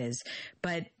significance is,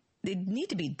 but they need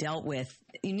to be dealt with.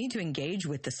 You need to engage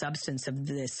with the substance of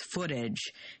this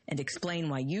footage and explain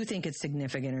why you think it's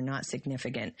significant or not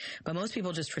significant. But most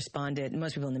people just responded,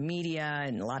 most people in the media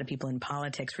and a lot of people in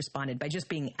politics responded by just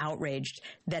being outraged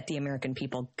that the American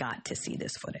people got to see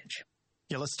this footage.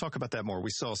 Yeah, let's talk about that more.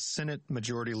 We saw Senate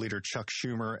Majority Leader Chuck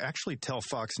Schumer actually tell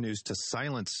Fox News to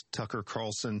silence Tucker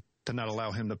Carlson, to not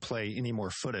allow him to play any more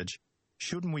footage.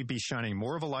 Shouldn't we be shining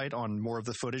more of a light on more of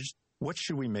the footage? What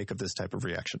should we make of this type of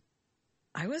reaction?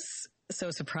 I was so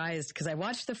surprised because I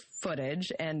watched the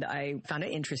footage and I found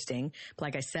it interesting. But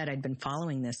like I said, I'd been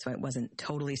following this, so it wasn't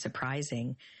totally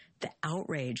surprising. The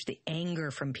outrage, the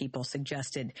anger from people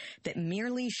suggested that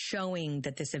merely showing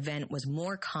that this event was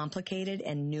more complicated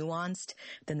and nuanced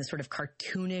than the sort of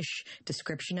cartoonish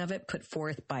description of it put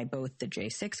forth by both the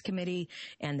J6 committee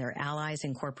and their allies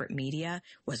in corporate media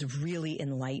was really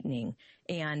enlightening.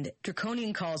 And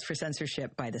draconian calls for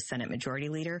censorship by the Senate Majority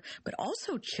Leader, but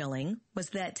also chilling was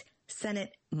that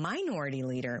Senate Minority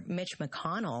Leader Mitch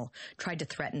McConnell tried to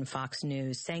threaten Fox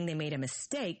News, saying they made a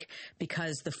mistake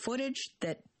because the footage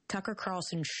that Tucker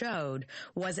Carlson showed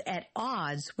was at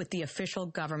odds with the official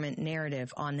government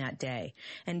narrative on that day.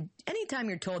 And anytime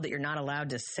you're told that you're not allowed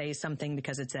to say something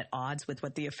because it's at odds with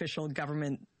what the official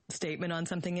government statement on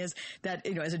something is, that,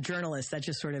 you know, as a journalist, that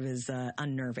just sort of is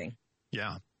unnerving.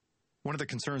 Yeah. One of the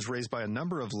concerns raised by a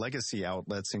number of legacy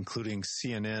outlets, including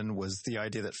CNN, was the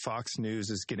idea that Fox News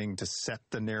is getting to set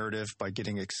the narrative by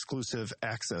getting exclusive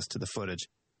access to the footage.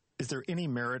 Is there any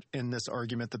merit in this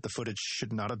argument that the footage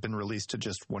should not have been released to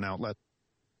just one outlet?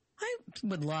 I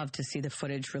would love to see the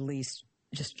footage released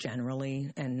just generally,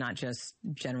 and not just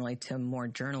generally to more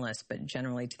journalists, but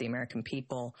generally to the American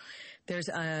people. There's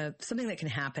something that can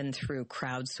happen through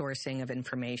crowdsourcing of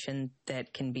information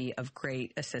that can be of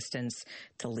great assistance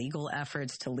to legal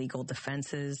efforts, to legal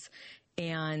defenses.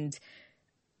 And,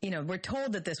 you know, we're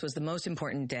told that this was the most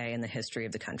important day in the history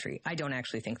of the country. I don't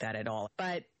actually think that at all.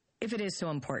 But if it is so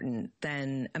important,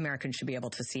 then Americans should be able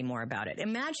to see more about it.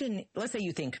 Imagine, let's say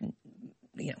you think,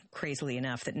 you know, crazily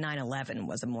enough, that 9/11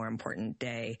 was a more important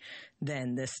day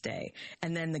than this day.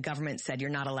 And then the government said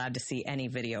you're not allowed to see any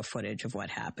video footage of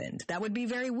what happened. That would be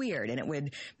very weird, and it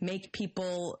would make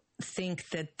people think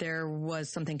that there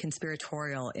was something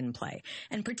conspiratorial in play.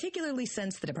 And particularly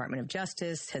since the Department of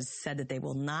Justice has said that they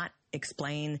will not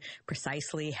explain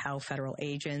precisely how federal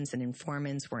agents and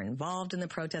informants were involved in the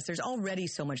protests. There's already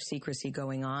so much secrecy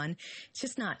going on. It's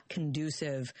just not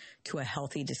conducive to a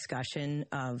healthy discussion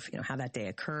of, you know, how that day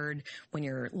occurred when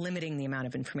you're limiting the amount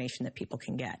of information that people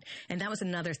can get. And that was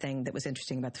another thing that was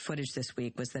interesting about the footage this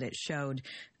week, was that it showed,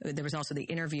 there was also the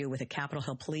interview with a Capitol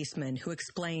Hill policeman who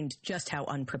explained just how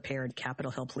unprepared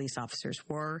Capitol Hill police officers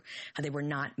were, how they were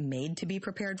not made to be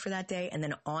prepared for that day. And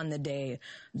then on the day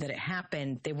that it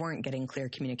happened, they weren't getting clear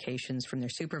communications from their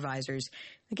supervisors.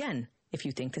 Again, if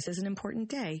you think this is an important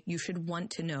day, you should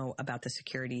want to know about the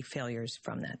security failures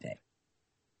from that day.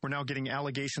 We're now getting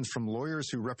allegations from lawyers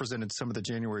who represented some of the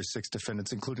January 6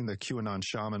 defendants, including the QAnon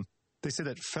shaman. They say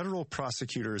that federal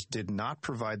prosecutors did not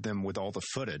provide them with all the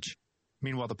footage.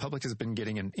 Meanwhile, the public has been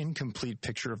getting an incomplete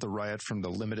picture of the riot from the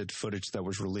limited footage that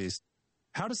was released.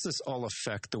 How does this all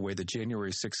affect the way the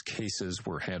January 6 cases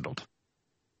were handled?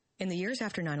 In the years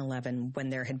after 9/11,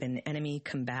 when there had been enemy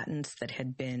combatants that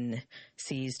had been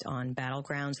seized on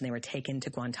battlegrounds and they were taken to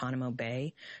Guantanamo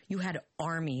Bay, you had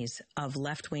armies of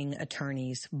left-wing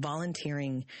attorneys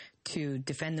volunteering to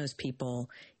defend those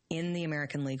people in the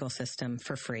American legal system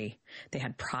for free. They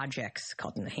had projects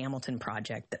called the Hamilton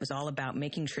Project that was all about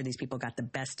making sure these people got the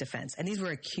best defense. And these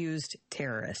were accused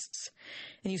terrorists.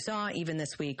 And you saw even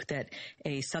this week that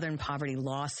a Southern Poverty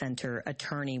Law Center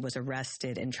attorney was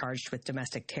arrested and charged with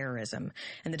domestic terrorism.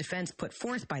 And the defense put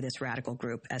forth by this radical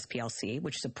group, SPLC,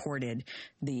 which supported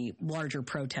the larger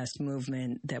protest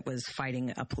movement that was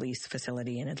fighting a police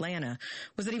facility in Atlanta,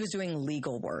 was that he was doing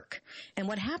legal work. And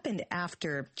what happened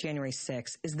after January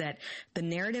 6th is that the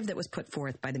narrative that was put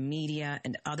forth by the media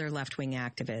and other left-wing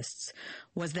activists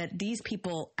was that these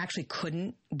people actually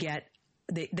couldn't get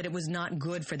that it was not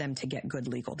good for them to get good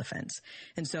legal defense.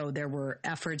 And so there were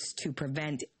efforts to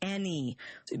prevent any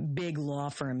big law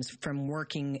firms from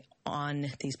working on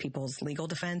these people's legal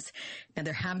defense. Now,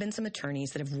 there have been some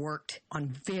attorneys that have worked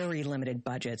on very limited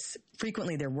budgets.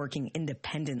 Frequently, they're working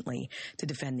independently to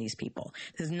defend these people.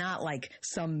 This is not like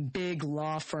some big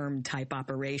law firm type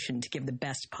operation to give the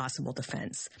best possible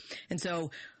defense. And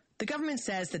so the government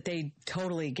says that they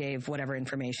totally gave whatever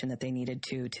information that they needed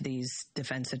to these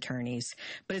defense attorneys,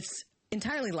 but it's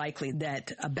entirely likely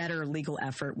that a better legal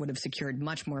effort would have secured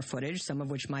much more footage, some of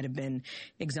which might have been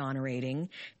exonerating.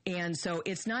 And so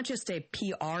it's not just a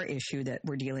PR issue that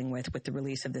we're dealing with the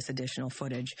release of this additional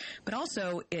footage, but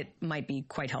also it might be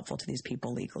quite helpful to these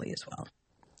people legally as well.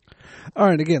 All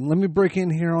right, again, let me break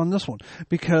in here on this one,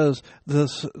 because the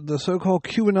so-called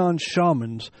QAnon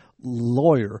shaman's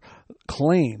lawyer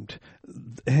claimed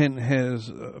and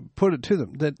has put it to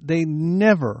them that they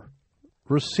never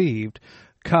received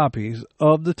copies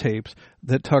of the tapes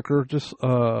that Tucker just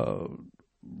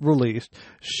released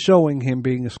showing him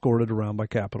being escorted around by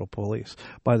Capitol Police,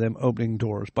 by them opening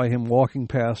doors, by him walking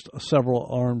past several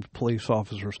armed police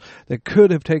officers that could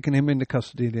have taken him into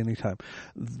custody at any time.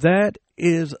 That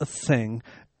is a thing.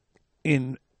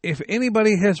 If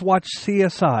anybody has watched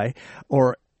CSI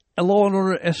or Law and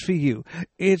Order SVU,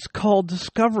 it's called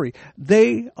discovery.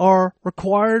 They are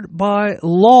required by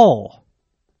law.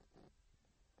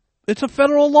 It's a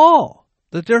federal law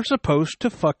that they're supposed to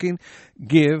fucking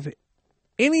give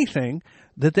anything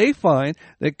that they find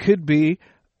that could be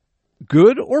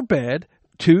good or bad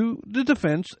to the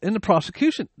defense and the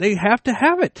prosecution. They have to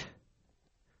have it.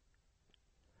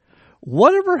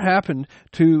 Whatever happened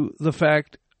to the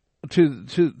fact, to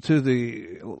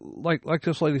the, like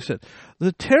this lady said,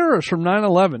 the terrorists from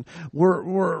 9/11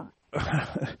 were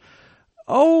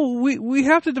we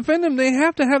have to defend them. They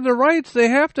have to have their rights. They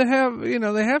have to have,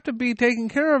 they have to be taken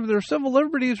care of. Their civil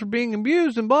liberties are being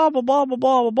abused and blah, blah, blah, blah,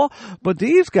 blah, blah, blah. But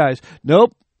these guys,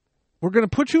 nope. We're going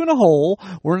to put you in a hole.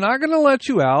 We're not going to let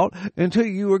you out until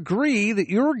you agree that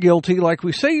you're guilty, like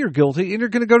we say you're guilty, and you're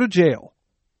going to go to jail.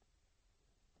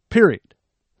 Period.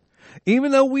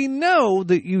 Even though we know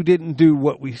that you didn't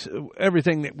do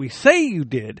everything that we say you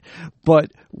did,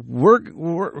 but we're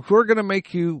going to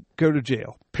make you go to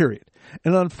jail. Period.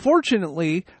 And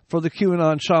unfortunately for the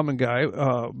QAnon shaman guy,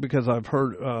 because I've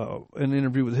heard an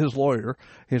interview with his lawyer,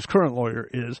 his current lawyer,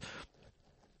 is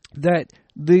that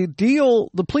the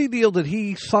plea deal that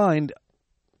he signed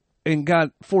and got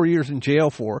 4 years in jail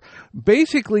for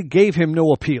basically gave him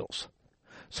no appeals.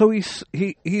 So he's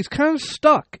kind of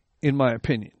stuck, in my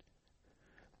opinion.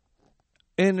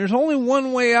 And there's only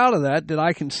one way out of that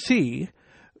I can see,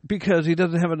 because he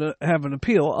doesn't have an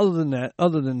appeal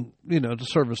other than to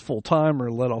serve as full time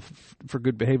or let off for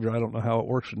good behavior. I don't know how it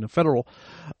works in the federal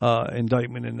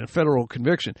indictment and the federal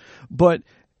conviction, but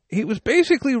he was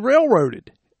basically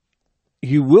railroaded.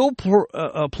 You will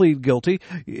plead guilty.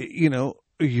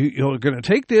 You're going to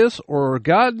take this, or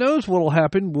God knows what will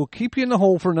happen. We'll keep you in the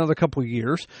hole for another couple of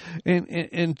years, and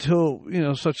until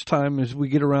such time as we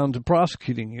get around to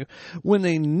prosecuting you. When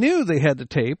they knew they had the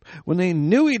tape, when they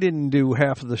knew he didn't do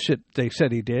half of the shit they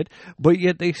said he did, but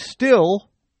yet they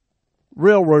still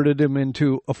railroaded him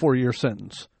into a 4-year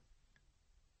sentence.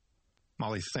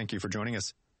 Molly, thank you for joining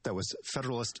us. That was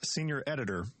Federalist Senior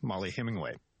Editor Molly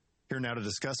Hemingway. Here now to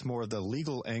discuss more of the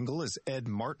legal angle is Ed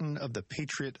Martin of the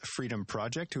Patriot Freedom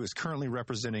Project, who is currently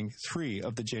representing 3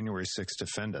 of the January 6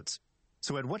 defendants.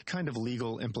 So, Ed, what kind of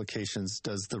legal implications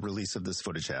does the release of this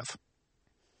footage have?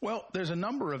 Well, there's a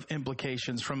number of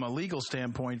implications from a legal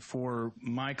standpoint for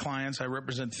my clients. I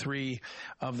represent 3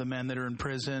 of the men that are in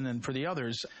prison, and for the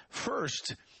others.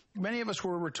 First, Many of us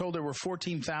were told there were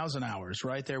 14,000 hours,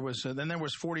 right? Then there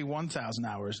was 41,000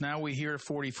 hours. Now we hear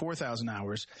 44,000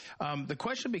 hours. The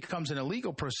question becomes, in a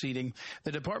legal proceeding,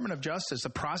 the Department of Justice, the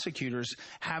prosecutors,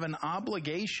 have an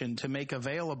obligation to make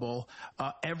available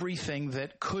everything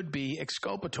that could be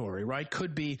exculpatory, right?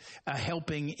 Could be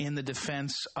helping in the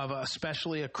defense of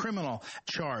especially a criminal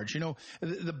charge. You know,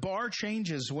 the bar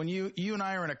changes when you and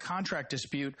I are in a contract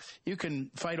dispute. You can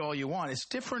fight all you want. It's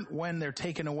different when they're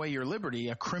taking away your liberty,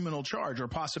 a criminal charge or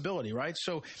possibility, right?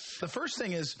 So the first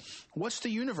thing is, what's the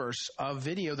universe of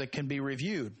video that can be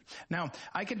reviewed? Now,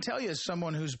 I can tell you as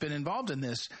someone who's been involved in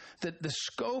this, that the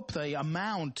scope, the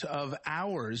amount of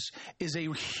hours is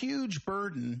a huge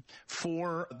burden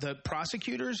for the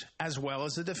prosecutors as well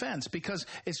as the defense, because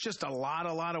it's just a lot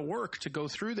of work to go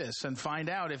through this and find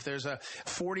out if there's a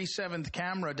 47th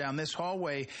camera down this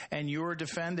hallway and your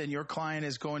defendant, your client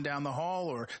is going down the hall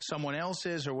or someone else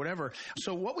is or whatever.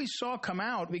 So what we saw come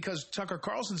out, because Tucker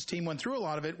Carlson's team went through a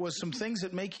lot of it, was some things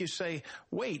that make you say,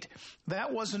 wait,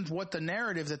 that wasn't what the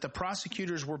narrative that the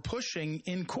prosecutors were pushing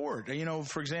in court. You know,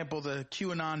 for example, the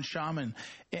QAnon shaman.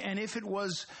 And if it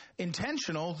was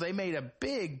intentional, they made a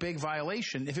big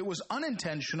violation. If it was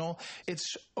unintentional,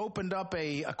 it's opened up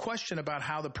a question about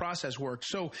how the process worked.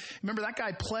 So remember, that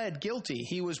guy pled guilty.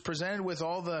 He was presented with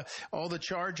all the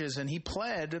charges, and he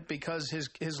pled because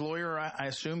his lawyer, I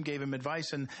assume, gave him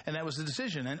advice, and that was the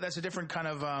decision. And that's a different kind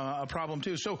of a problem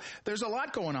too. So there's a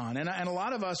lot going on, and a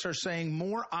lot of us are saying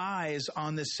more eyes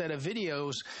on this set of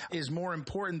videos is more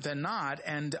important than not,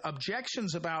 and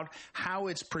objections about how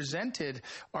it's presented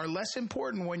are less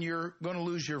important when you're going to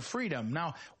lose your freedom.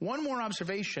 Now, one more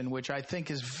observation, which I think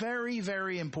is very,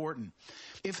 very important.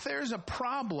 If there's a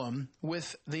problem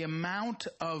with the amount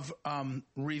of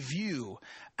review,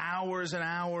 hours and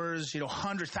hours,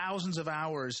 hundreds, thousands of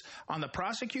hours on the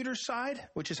prosecutor's side,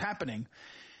 which is happening,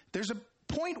 there's a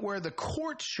point where the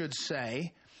court should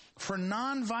say, for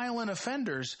nonviolent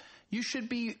offenders, you should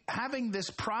be having this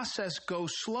process go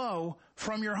slow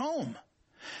from your home.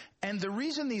 And the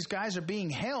reason these guys are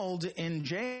being held in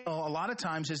jail a lot of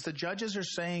times is the judges are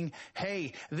saying,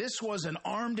 hey, this was an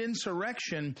armed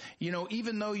insurrection.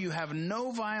 Even though you have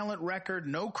no violent record,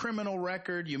 no criminal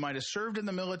record, you might have served in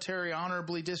the military,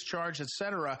 honorably discharged,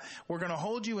 etc., we're going to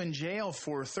hold you in jail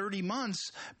for 30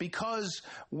 months because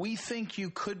we think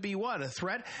you could be a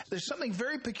threat? There's something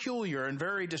very peculiar and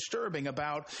very disturbing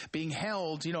about being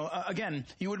held. Again,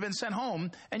 you would have been sent home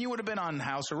and you would have been on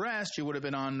house arrest. You would have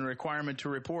been on requirement to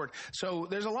report. So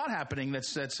there's a lot happening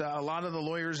that's a lot of the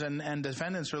lawyers and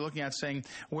defendants are looking at saying,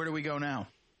 where do we go now?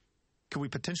 Could we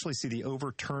potentially see the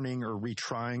overturning or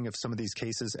retrying of some of these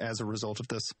cases as a result of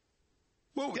this?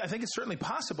 Well, I think it's certainly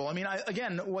possible. I mean,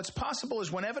 again, what's possible is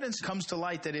when evidence comes to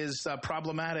light that is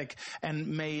problematic and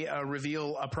may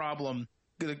reveal a problem,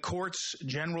 the courts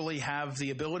generally have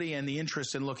the ability and the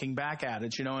interest in looking back at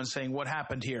it, and saying what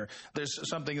happened here. There's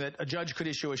something that a judge could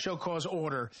issue a show cause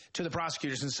order to the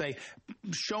prosecutors and say,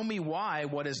 show me why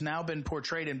what has now been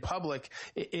portrayed in public,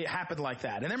 it happened like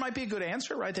that. And there might be a good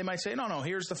answer, right? They might say, no,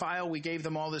 here's the file. We gave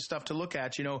them all this stuff to look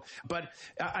at, But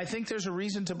I think there's a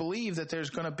reason to believe that there's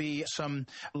going to be some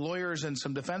lawyers and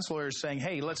some defense lawyers saying,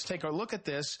 hey, let's take a look at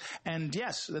this. And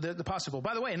yes, the possible.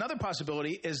 By the way, another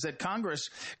possibility is that Congress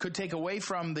could take away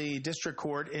from the district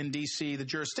court in D.C. the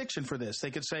jurisdiction for this.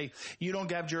 They could say, you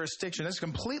don't have jurisdiction. That's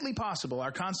completely possible.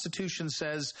 Our Constitution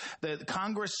says that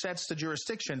Congress sets the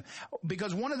jurisdiction.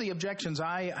 Because one of the objections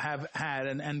I have had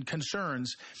and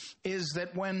concerns is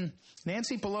that when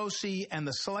Nancy Pelosi and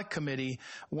the Select Committee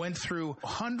went through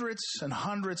hundreds and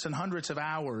hundreds and hundreds of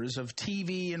hours of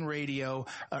TV and radio,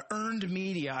 earned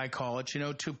media, I call it,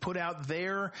 to put out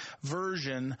their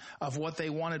version of what they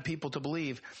wanted people to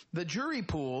believe, the jury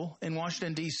pool in Washington,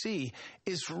 D.C.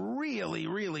 is really,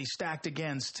 really stacked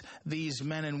against these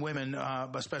men and women,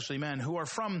 especially men, who are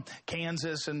from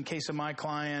Kansas, in case of my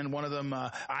client, one of them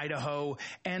Idaho.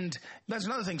 And that's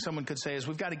another thing someone could say is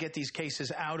we've got to get these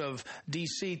cases out of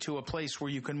D.C. to a place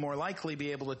where you can more likely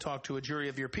be able to talk to a jury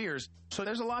of your peers. So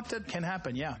there's a lot that can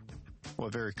happen, yeah. Well,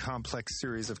 a very complex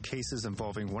series of cases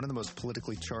involving one of the most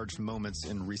politically charged moments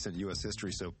in recent U.S.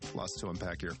 history, so lots to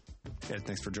unpack here. Ed,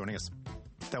 thanks for joining us.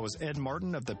 That was Ed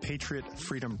Martin of the Patriot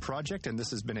Freedom Project, and this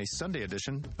has been a Sunday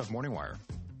edition of Morning Wire.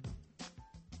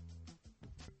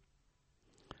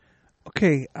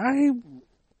 Okay, I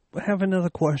have another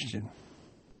question.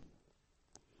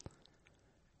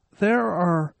 There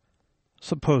are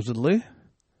supposedly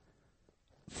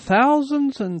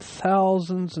thousands and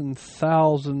thousands and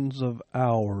thousands of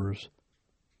hours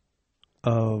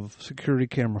of security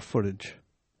camera footage.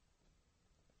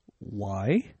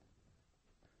 Why?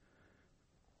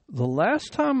 The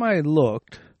last time I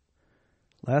looked,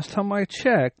 last time I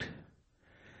checked,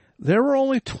 there were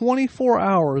only 24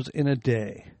 hours in a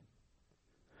day.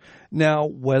 Now,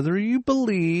 whether you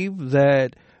believe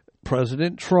that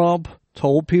President Trump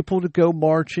told people to go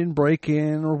march in, break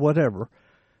in, or whatever,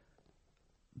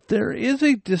 there is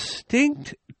a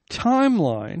distinct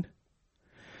timeline.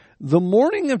 The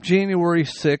morning of January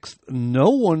 6th, no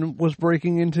one was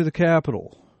breaking into the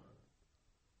Capitol.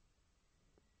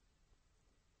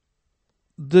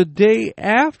 The day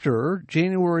after,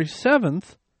 January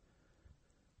 7th,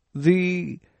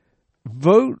 the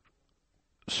vote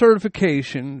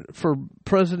certification for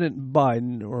President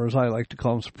Biden, or as I like to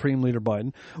call him, Supreme Leader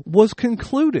Biden, was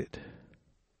concluded.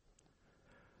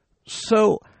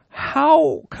 So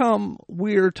how come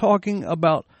we're talking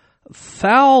about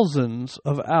thousands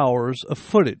of hours of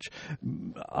footage?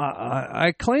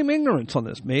 I claim ignorance on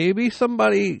this. Maybe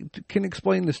somebody can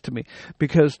explain this to me,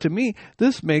 because to me,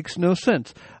 this makes no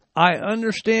sense. I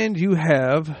understand you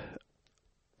have,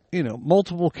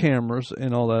 multiple cameras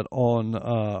and all that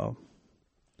on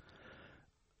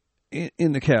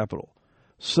in the Capitol.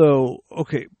 So,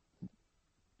 okay.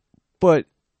 But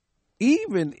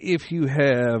even if you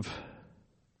have,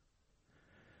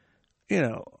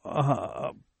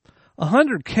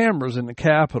 100 cameras in the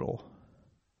Capitol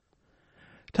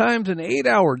times an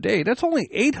 8-hour day, that's only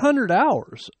 800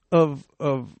 hours of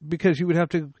because you would have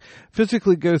to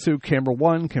physically go through camera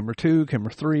 1, camera 2, camera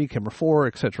 3, camera 4,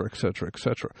 et cetera, et cetera, et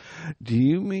cetera. Do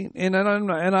you mean,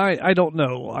 I don't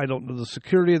know the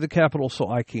security of the Capitol, so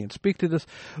I can't speak to this,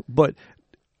 but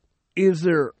is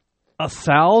there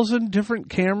 1,000 different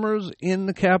cameras in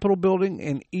the Capitol building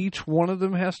and each one of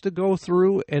them has to go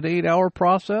through an 8-hour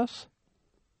process?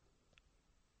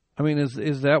 I mean,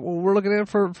 is that what we're looking at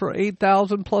for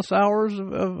 8,000 plus hours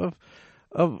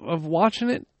of watching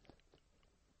it?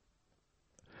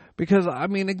 Because, I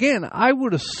mean, again, I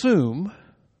would assume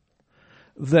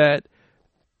that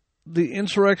the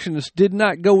insurrectionists did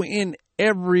not go in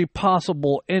every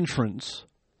possible entrance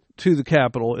to the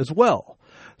Capitol as well.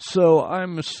 So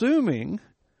I'm assuming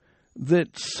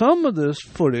that some of this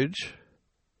footage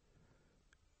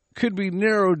could be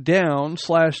narrowed down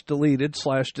 / deleted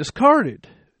 / discarded,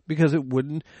 because it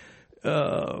wouldn't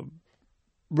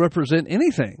represent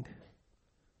anything.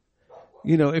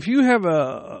 If you have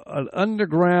an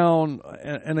underground,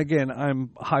 and again, I'm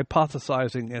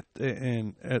hypothesizing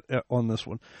on this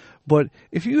one, but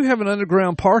if you have an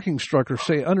underground parking structure,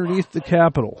 say underneath the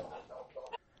Capitol,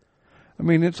 I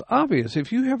mean, it's obvious.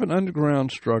 If you have an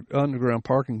underground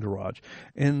parking garage,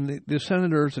 and the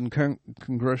senators and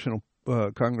congressional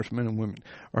congressmen and women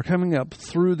are coming up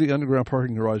through the underground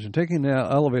parking garage and taking the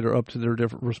elevator up to their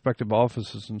different respective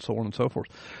offices and so on and so forth,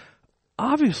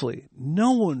 obviously,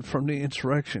 no one from the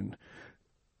insurrection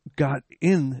got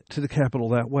into the Capitol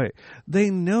that way.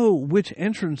 They know which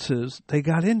entrances they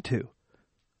got into.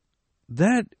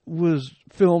 That was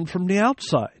filmed from the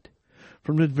outside,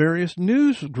 from the various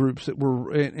news groups that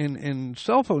were in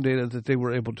cell phone data that they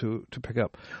were able to pick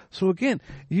up. So again,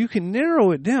 you can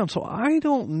narrow it down. So I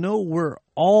don't know where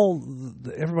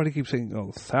everybody keeps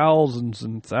saying, thousands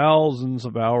and thousands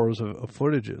of hours of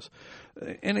footage is.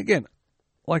 And again,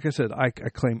 like I said, I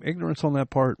claim ignorance on that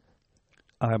part.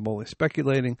 I'm only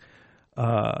speculating,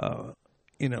 but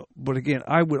again,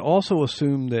 I would also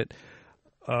assume that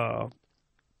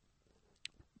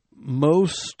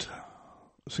most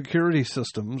security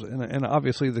systems, and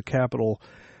obviously the Capitol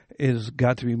is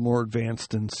got to be more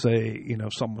advanced than, say,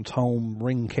 someone's home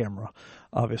Ring camera,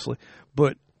 obviously.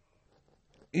 But,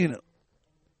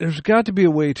 there's got to be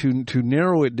a way to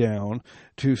narrow it down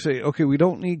to say, okay, we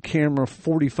don't need camera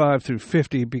 45 through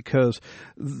 50 because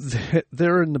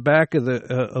they're in the back of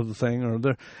the thing, or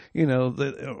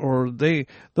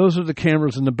those are the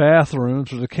cameras in the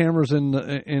bathrooms, or the cameras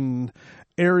in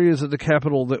areas of the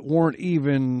Capitol that weren't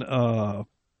even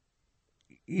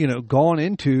gone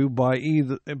into by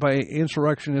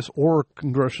insurrectionists or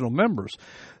congressional members.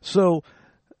 So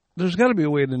there's got to be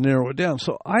a way to narrow it down.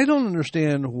 So I don't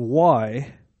understand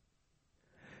why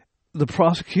the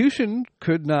prosecution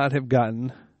could not have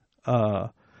gotten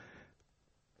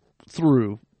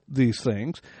through these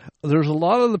things. There's a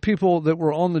lot of the people that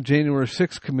were on the January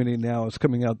 6th committee now is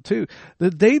coming out too,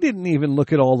 that they didn't even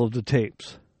look at all of the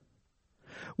tapes,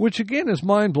 which again is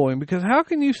mind-blowing, because how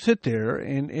can you sit there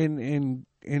and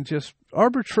just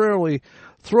arbitrarily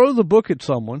throw the book at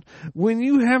someone when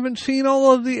you haven't seen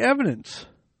all of the evidence?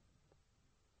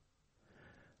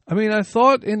 I mean, I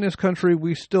thought in this country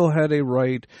we still had a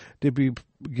right to be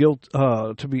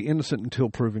innocent until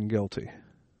proven guilty.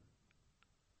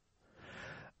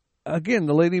 again,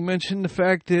 the lady mentioned the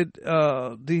fact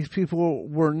that these people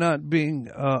were not being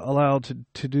allowed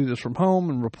to do this from home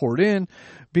and report in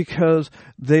because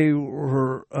they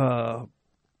were,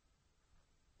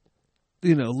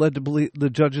 led to believe, the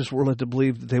judges were led to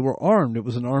believe that they were armed. It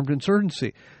was an armed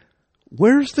insurgency.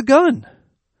 Where's the gun?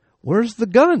 Where's the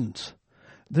guns?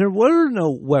 There were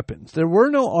no weapons. There were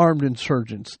no armed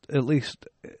insurgents, at least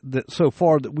so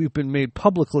far that we've been made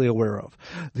publicly aware of.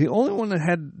 The only one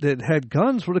that had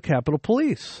guns were the Capitol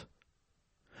Police.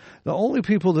 The only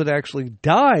people that actually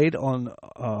died on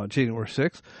January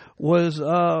 6th was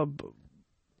the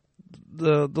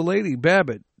lady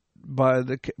Babbitt by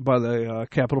the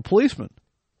Capitol Policeman.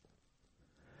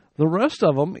 The rest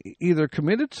of them either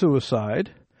committed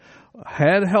suicide,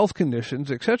 had health conditions,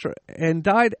 etc., and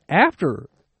died after.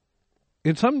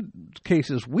 In some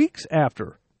cases, weeks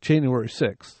after January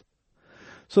 6th.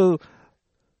 So,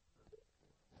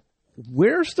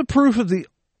 where's the proof of the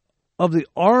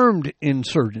armed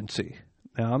insurgency?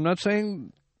 Now, I'm not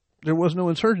saying there was no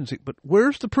insurgency, but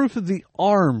where's the proof of the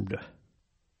armed?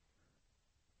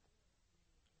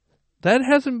 That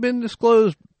hasn't been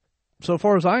disclosed, so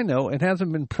far as I know, and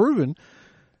hasn't been proven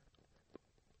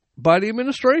by the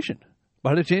administration,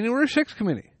 by the January 6th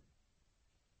committee.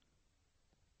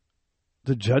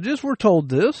 The judges were told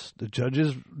this. The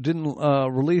judges didn't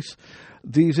release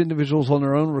these individuals on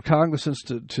their own recognizance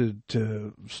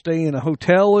to stay in a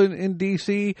hotel in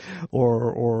D.C.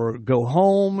 or go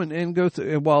home and go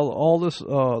through while all this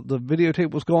the videotape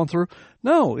was going through.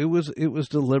 No, it was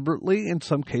deliberately, in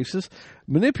some cases,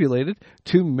 manipulated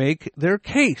to make their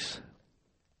case.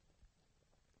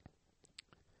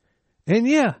 And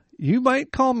yeah, you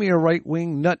might call me a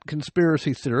right-wing nut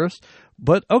conspiracy theorist,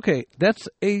 but okay, that's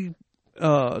a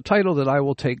title that I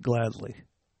will take gladly.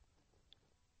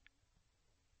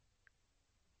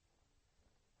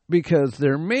 Because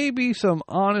there may be some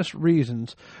honest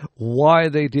reasons why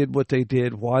they did what they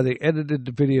did, why they edited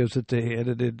the videos that they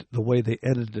edited the way they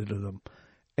edited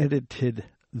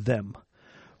them.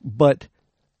 But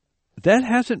that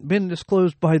hasn't been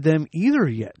disclosed by them either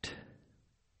yet.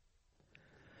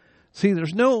 See,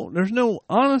 there's no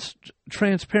honest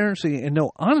transparency and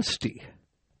no honesty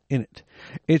in it.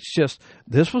 It's just,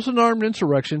 this was an armed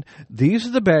insurrection. These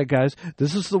are the bad guys.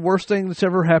 This is the worst thing that's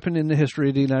ever happened in the history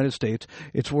of the United States.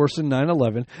 It's worse than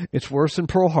 9/11. It's worse than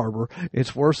Pearl Harbor.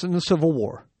 It's worse than the Civil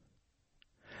War.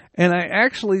 And I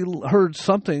actually heard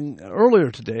something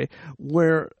earlier today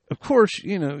where, of course,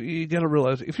 you got to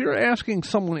realize, if you're asking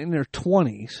someone in their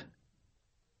 20s,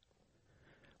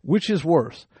 which is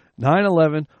worse,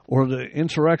 9/11 or the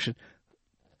insurrection,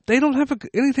 they don't have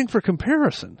anything for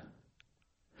comparison.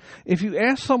 If you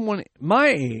ask someone my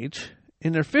age,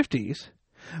 in their 50s,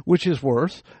 which is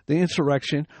worse, the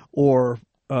insurrection or,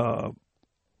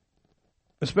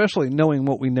 especially knowing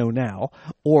what we know now,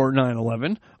 or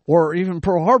 9/11, or even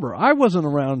Pearl Harbor. I wasn't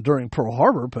around during Pearl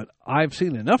Harbor, but I've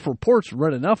seen enough reports,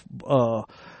 read enough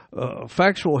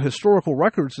factual historical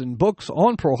records and books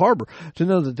on Pearl Harbor to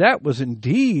know that was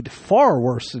indeed far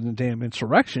worse than the damn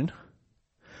insurrection.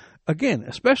 Again,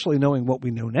 especially knowing what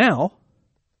we know now.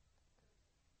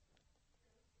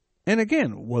 And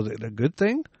again, was it a good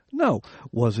thing? No.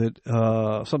 Was it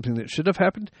something that should have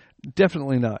happened?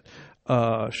 Definitely not.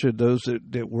 Should those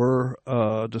that were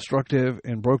destructive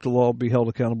and broke the law be held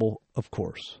accountable? Of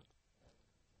course.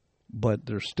 But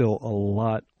there's still a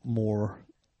lot more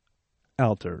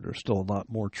out there. There's still a lot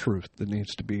more truth that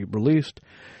needs to be released.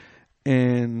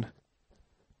 And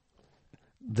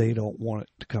they don't want it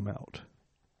to come out.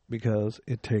 Because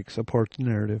it takes apart the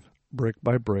narrative, brick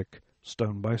by brick,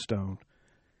 stone by stone.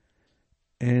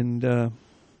 And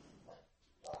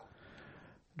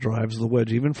drives the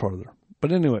wedge even farther.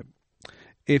 But anyway,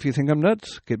 if you think I'm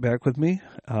nuts, get back with me,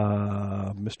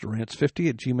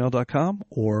 mrrants50@gmail.com,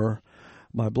 or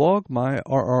my blog,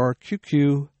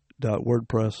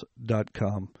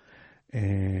 myrrqq.wordpress.com.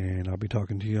 And I'll be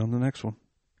talking to you on the next one.